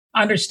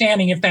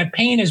understanding if that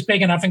pain is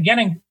big enough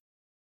and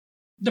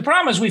the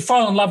problem is we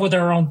fall in love with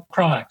our own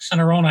products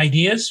and our own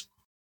ideas.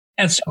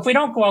 And so if we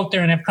don't go out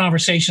there and have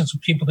conversations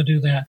with people to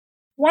do that,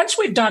 once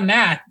we've done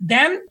that,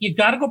 then you've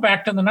got to go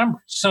back to the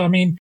numbers. So, I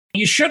mean,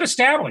 you should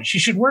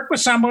work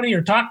with somebody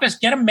or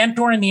get a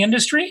mentor in the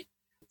industry,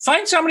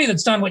 find somebody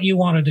that's done what you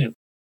want to do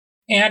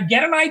and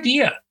get an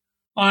idea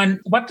on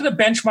what do the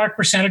benchmark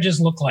percentages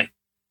look like.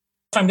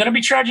 If I'm going to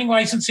be charging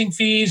licensing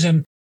fees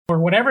or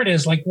whatever it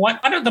is, like what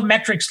are the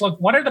metrics look?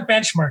 What are the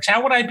benchmarks?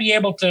 How would I be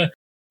able to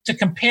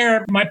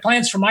compare my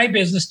plans for my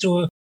business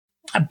to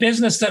a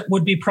business that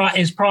would be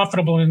is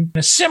profitable in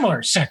a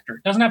similar sector?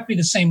 It doesn't have to be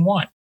the same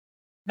one.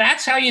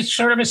 That's how you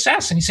sort of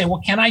assess. And you say,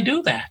 well, can I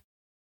do that?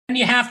 And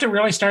you have to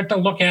really start to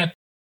look at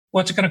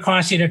what's it going to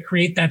cost you to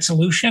create that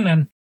solution.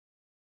 And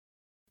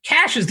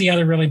cash is the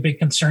other really big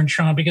concern,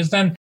 Sean, because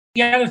then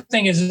the other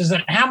thing is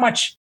that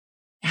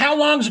how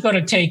long is it going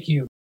to take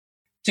you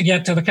to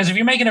get to because if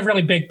you're making a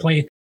really big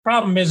play, the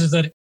problem is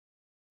that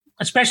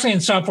especially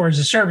in software as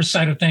a service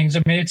side of things,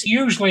 I mean, it's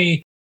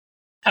usually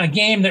a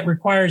game that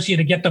requires you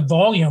to get the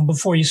volume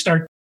before you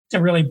start to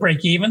really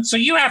break even. So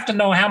you have to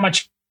know how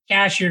much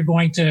cash you're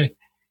going to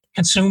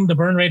consume, the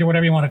burn rate or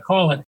whatever you want to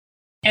call it.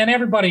 And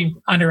everybody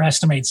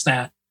underestimates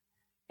that.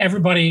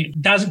 Everybody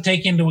doesn't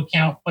take into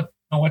account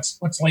what's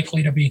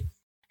likely to be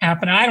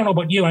happening. I don't know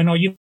about you. I know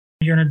you're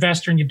an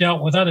investor and you've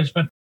dealt with others,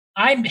 but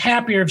I'm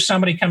happier if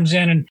somebody comes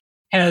in and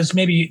has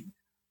maybe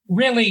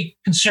really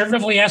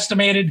conservatively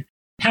estimated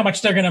how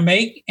much they're going to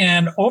make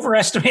and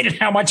overestimated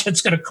how much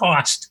it's going to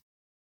cost.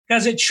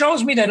 Because it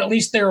shows me that at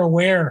least they're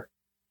aware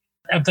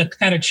of the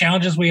kind of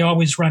challenges we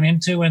always run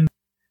into and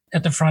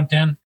at the front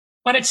end.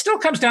 But it still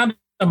comes down to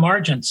the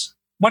margins.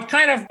 What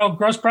kind of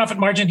gross profit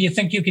margin do you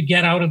think you could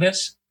get out of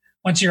this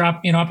once you're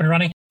up and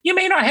running? You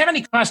may not have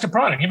any cost of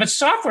product. If it's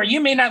software, you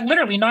may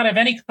literally not have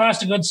any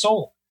cost of goods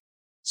sold.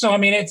 So, I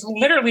mean, it's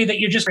literally that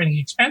you're just creating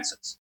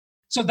expenses.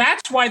 So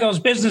that's why those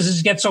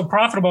businesses get so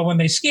profitable when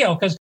they scale,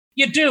 because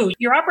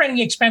your operating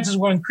expenses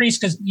will increase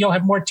because you'll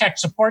have more tech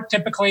support,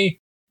 typically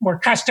more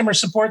customer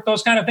support,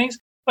 those kind of things,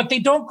 but they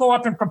don't go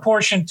up in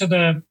proportion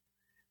to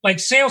like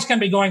sales can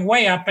be going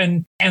way up,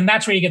 and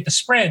that's where you get the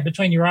spread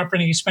between your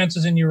operating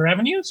expenses and your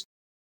revenues.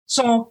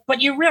 So,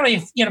 but you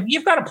really,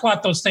 you've got to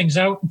plot those things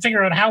out and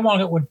figure out how long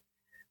it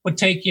would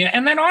take you.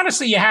 And then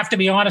honestly, you have to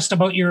be honest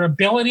about your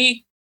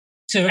ability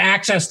to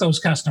access those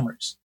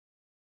customers.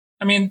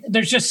 I mean,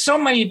 there's just so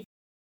many,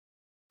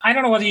 I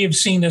don't know whether you've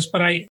seen this,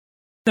 but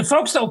the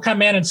folks that will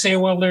come in and say,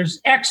 well, there's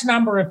X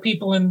number of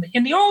people in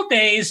the old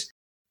days,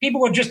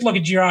 people would just look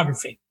at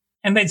geography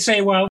and they'd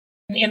say, well,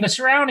 in the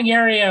surrounding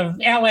area of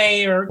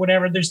LA or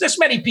whatever, there's this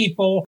many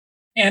people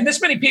and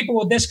this many people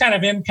with this kind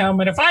of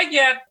income. And if I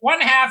get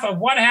 1/2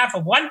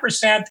 of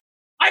 1%,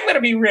 I'm going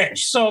to be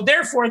rich. So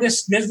therefore,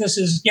 this business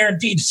is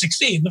guaranteed to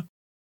succeed.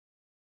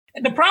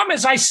 And the problem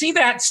is I see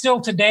that still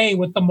today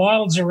with the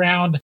models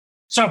around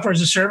software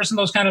as a service and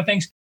those kind of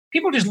things.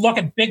 People just look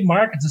at big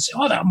markets and say,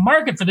 oh, the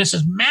market for this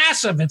is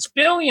massive. It's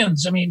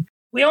billions. I mean,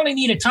 we only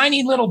need a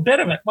tiny little bit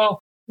of it.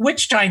 Well,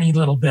 which tiny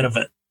little bit of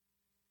it?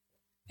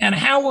 And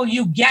how will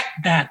you get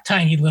that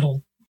tiny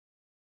little?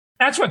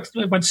 That's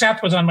when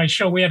Seth was on my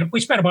show, we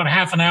spent about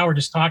half an hour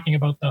just talking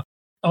about the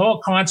whole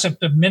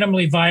concept of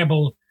minimally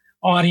viable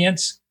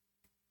audience,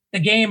 the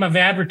game of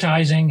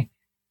advertising.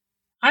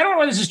 I don't know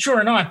whether this is true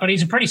or not, but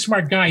he's a pretty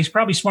smart guy. He's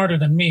probably smarter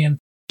than me. And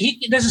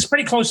this is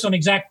pretty close to an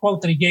exact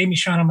quote that he gave me,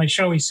 Sean, on my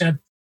show. He said,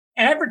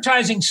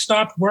 advertising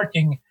stopped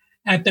working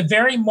at the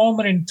very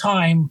moment in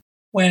time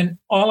when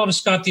all of us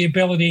got the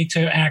ability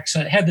to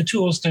had the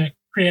tools to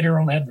create our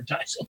own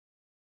advertising.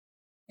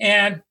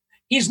 And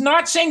he's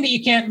not saying that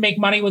you can't make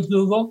money with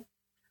Google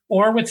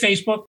or with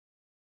Facebook.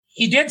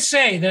 He did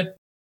say that,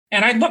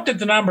 and I looked at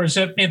the numbers,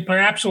 it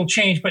perhaps will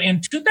change, but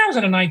in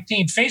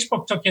 2019,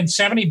 Facebook took in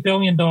 $70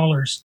 billion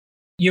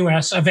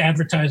US of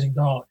advertising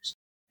dollars.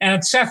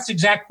 And Seth's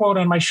exact quote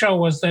on my show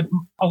was that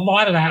a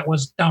lot of that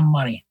was dumb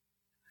money.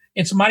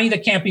 It's money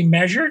that can't be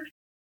measured.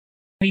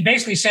 And he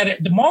basically said,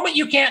 the moment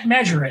you can't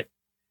measure it,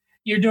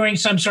 you're doing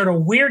some sort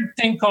of weird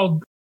thing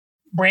called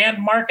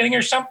brand marketing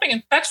or something.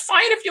 And that's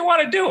fine if you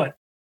want to do it.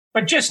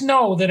 But just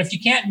know that if you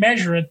can't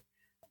measure it,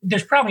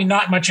 there's probably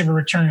not much of a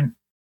return.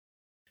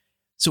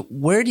 So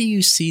where do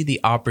you see the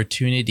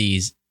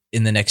opportunities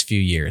in the next few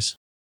years?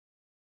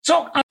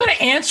 So I'm going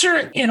to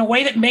answer in a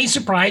way that may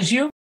surprise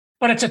you,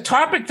 but it's a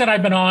topic that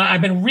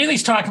I've been really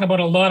talking about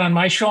a lot on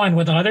my show and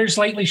with others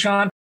lately,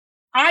 Sean.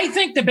 I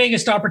think the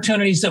biggest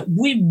opportunities that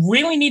we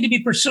really need to be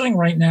pursuing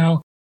right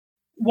now,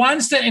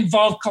 ones that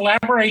involve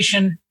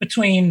collaboration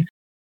between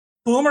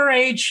boomer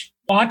age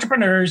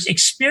entrepreneurs,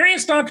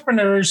 experienced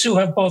entrepreneurs who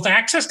have both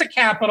access to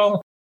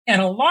capital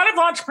and a lot of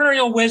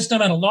entrepreneurial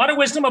wisdom and a lot of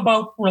wisdom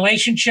about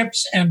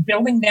relationships and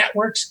building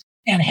networks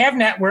and have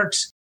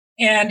networks,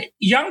 and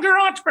younger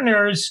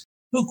entrepreneurs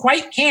who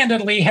quite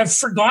candidly have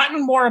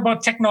forgotten more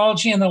about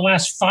technology in the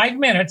last 5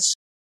 minutes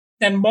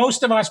than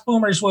most of us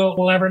boomers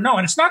will ever know.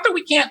 And it's not that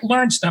we can't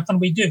learn stuff,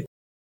 and we do,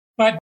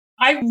 but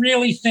I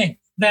really think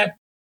that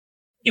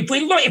if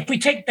we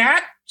take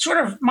that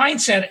sort of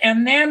mindset,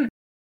 and then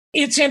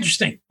it's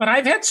interesting, but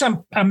I've had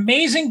some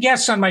amazing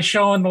guests on my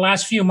show in the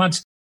last few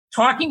months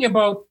talking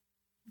about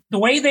the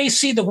way they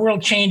see the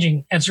world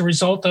changing as a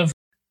result of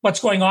what's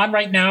going on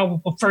right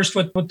now. First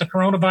with the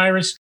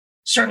coronavirus,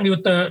 certainly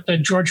with the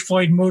George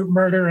Floyd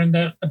murder and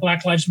the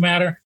Black Lives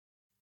Matter.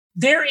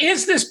 There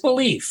is this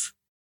belief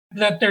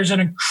that there's an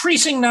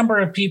increasing number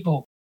of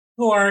people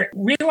who are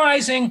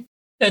realizing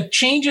that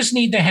changes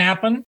need to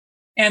happen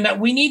and that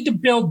we need to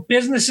build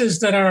businesses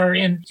that are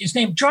in, his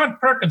name, John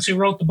Perkins, who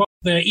wrote the book,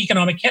 The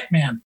Economic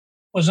Hitman,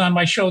 was on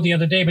my show the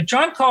other day. But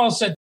John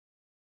calls it,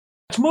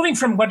 it's moving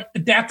from the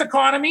death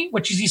economy,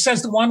 which is, he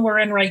says, the one we're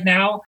in right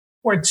now,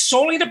 where it's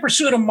solely the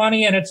pursuit of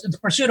money and it's the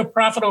pursuit of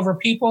profit over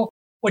people,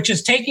 which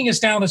is taking us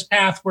down this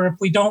path where if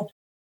we don't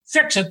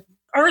fix it,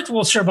 Earth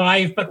will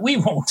survive, but we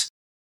won't,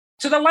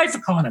 to the life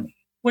economy,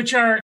 which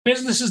are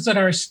businesses that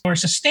are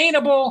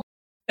sustainable,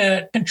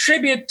 that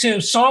contribute to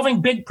solving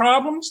big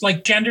problems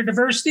like gender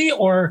diversity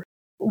or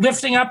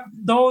lifting up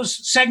those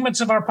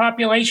segments of our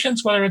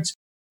populations, whether it's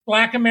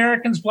Black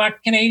Americans,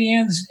 Black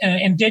Canadians,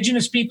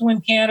 Indigenous people in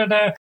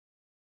Canada,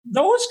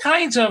 those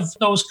kinds of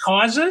those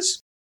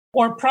causes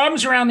or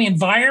problems around the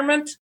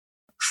environment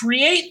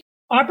create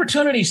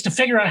opportunities to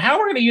figure out how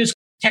we're going to use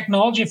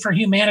technology for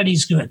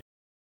humanity's good.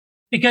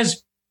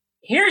 Because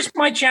here's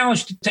my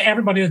challenge to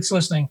everybody that's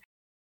listening.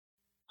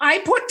 I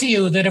put to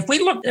you that if we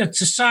looked at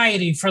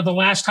society for the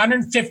last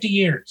 150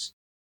 years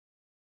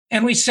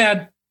and we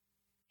said,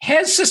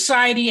 has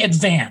society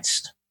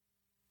advanced?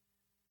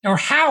 Or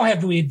how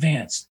have we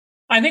advanced?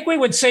 I think we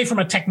would say from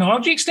a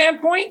technology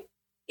standpoint,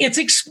 it's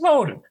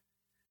exploded.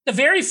 The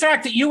very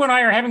fact that you and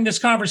I are having this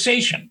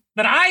conversation,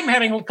 that I'm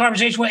having a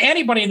conversation with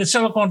anybody in the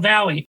Silicon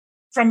Valley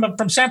from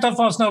Santa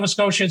Falls, Nova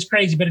Scotia, is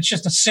crazy, but it's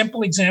just a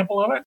simple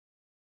example of it.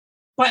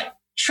 But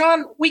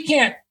Sean, we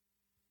can't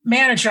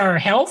manage our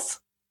health.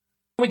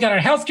 We got our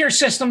healthcare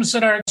systems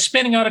that are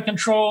spinning out of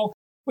control.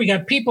 We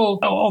got people,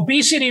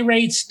 obesity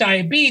rates,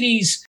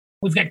 diabetes.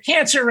 We've got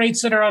cancer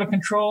rates that are out of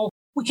control.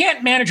 We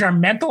can't manage our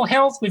mental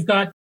health. We've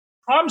got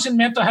problems in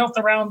mental health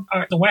around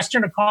the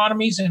Western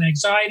economies and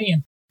anxiety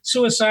and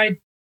suicide.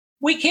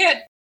 We can't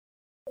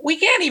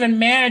even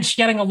manage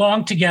getting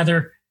along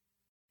together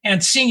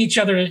and seeing each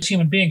other as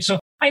human beings. So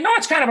I know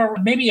it's kind of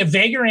maybe a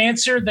vaguer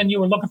answer than you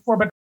were looking for,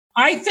 but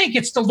I think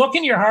it's to look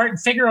in your heart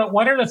and figure out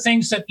what are the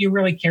things that you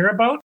really care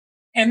about,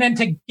 and then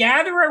to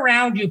gather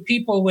around you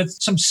people with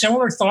some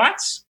similar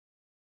thoughts,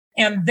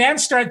 and then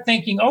start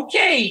thinking,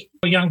 okay,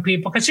 young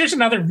people, because here's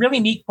another really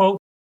neat quote.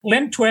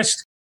 Lynn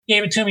Twist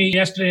gave it to me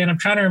yesterday, and I'm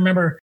trying to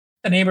remember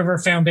the name of her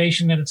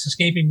foundation, and it's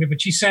escaping me,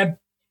 but she said,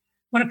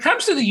 when it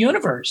comes to the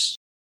universe,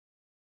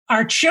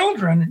 our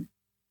children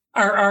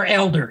are our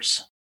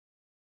elders.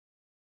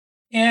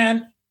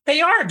 And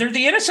they're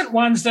the innocent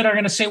ones that are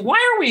going to say, why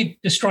are we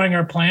destroying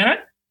our planet?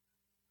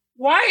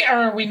 Why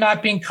are we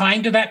not being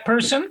kind to that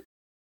person?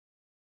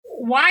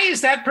 Why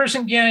is that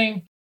person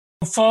getting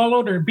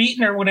followed or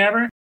beaten or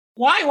whatever?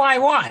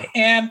 Why?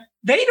 And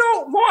they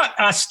don't want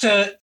us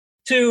to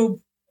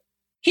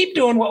keep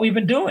doing what we've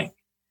been doing.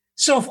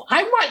 So if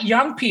I want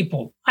young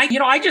people,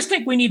 I just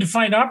think we need to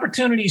find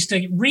opportunities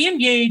to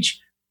re-engage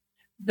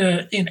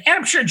and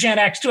I'm sure Gen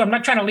X too. I'm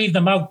not trying to leave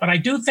them out, but I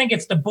do think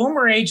it's the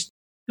boomer age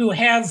who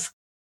have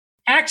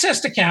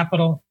access to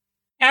capital,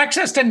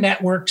 access to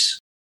networks,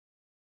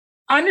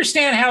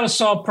 understand how to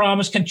solve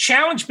problems, can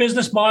challenge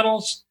business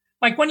models.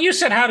 Like when you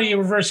said, how do you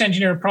reverse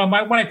engineer a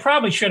problem? What I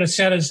probably should have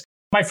said is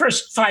my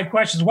first 5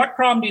 questions. What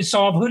problem do you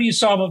solve? Who do you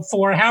solve it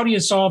for? How do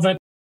you solve it?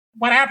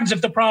 What happens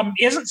if the problem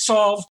isn't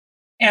solved?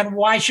 And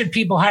why should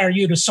people hire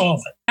you to solve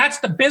it? That's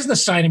the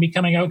business side of me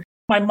coming out.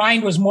 My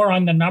mind was more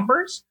on the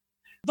numbers.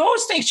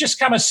 Those things just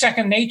come as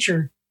second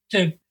nature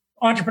to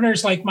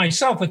entrepreneurs like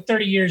myself with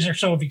 30 years or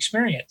so of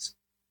experience.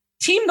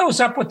 Team those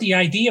up with the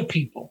idea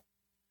people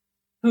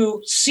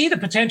who see the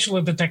potential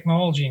of the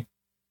technology.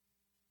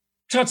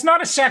 So it's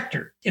not a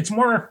sector. It's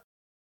more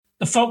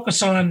the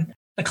focus on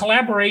the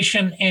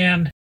collaboration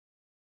and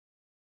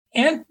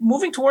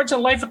moving towards a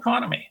life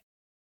economy.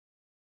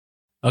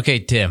 Okay,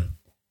 Tim,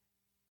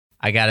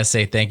 I got to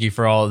say thank you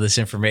for all of this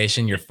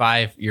information. Your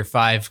five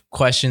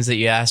questions that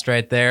you asked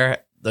right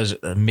there, those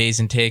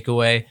amazing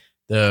takeaway.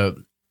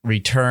 The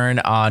return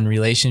on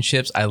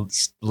relationships. I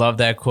love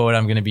that quote.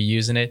 I'm going to be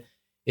using it.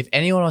 If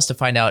anyone wants to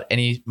find out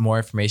any more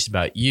information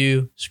about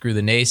you, Screw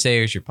the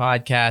Naysayers, your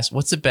podcast,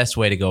 what's the best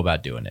way to go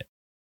about doing it?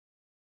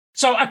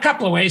 So a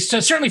couple of ways.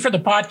 So certainly for the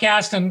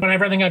podcast and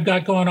everything I've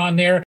got going on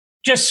there,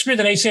 just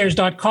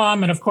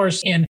screwthenaysayers.com. And of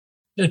course, in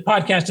the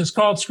podcast is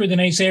called Screw the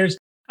Naysayers.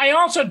 I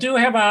also do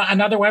have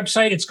another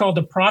website. It's called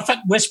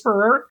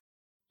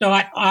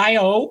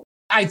theprofitwhisperer.io.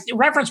 I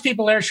reference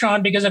people there,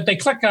 Sean, because if they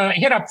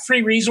hit up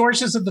free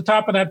resources at the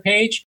top of that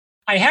page,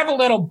 I have a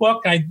little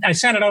book. I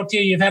sent it out to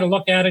you. You've had a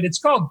look at it. It's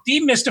called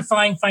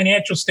Demystifying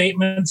Financial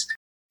Statements.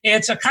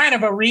 It's a kind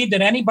of a read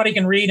that anybody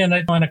can read in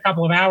a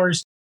couple of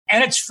hours,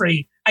 and it's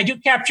free. I do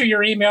capture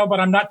your email, but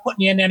I'm not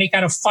putting you in any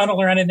kind of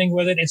funnel or anything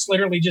with it. It's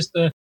literally just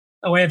the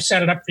way I've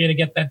set it up for you to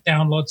get that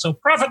download. So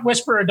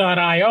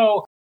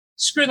profitwhisperer.io,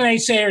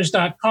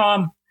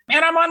 screwthenaysayers.com,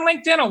 and I'm on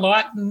LinkedIn a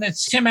lot, and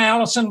it's Tim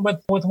Alison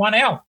with one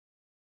L.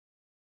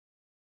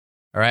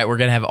 All right, we're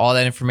going to have all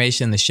that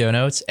information in the show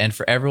notes. And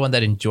for everyone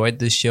that enjoyed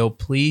this show,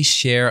 please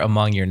share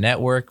among your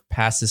network,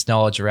 pass this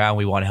knowledge around.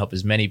 We want to help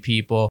as many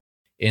people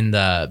in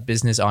the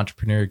business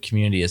entrepreneur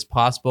community as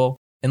possible.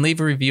 And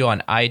leave a review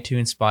on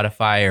iTunes,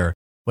 Spotify, or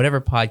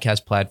whatever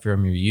podcast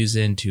platform you're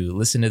using to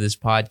listen to this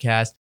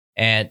podcast.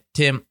 And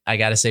Tim, I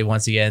got to say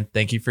once again,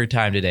 thank you for your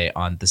time today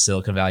on the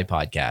Silicon Valley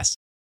Podcast.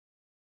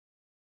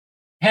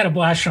 Had a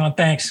blast, Sean.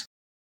 Thanks.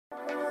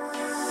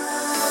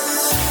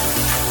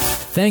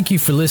 Thank you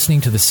for listening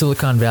to the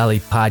Silicon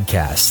Valley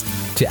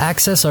Podcast. To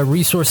access our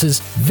resources,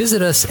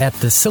 visit us at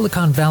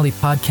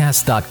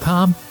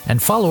thesiliconvalleypodcast.com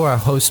and follow our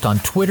host on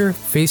Twitter,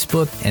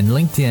 Facebook, and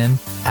LinkedIn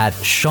at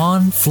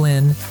Sean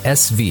Flynn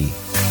SV.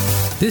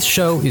 This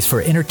show is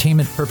for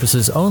entertainment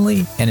purposes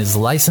only and is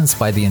licensed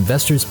by the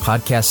Investors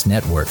Podcast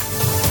Network.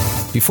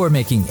 Before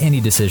making any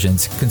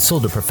decisions,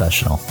 consult a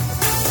professional.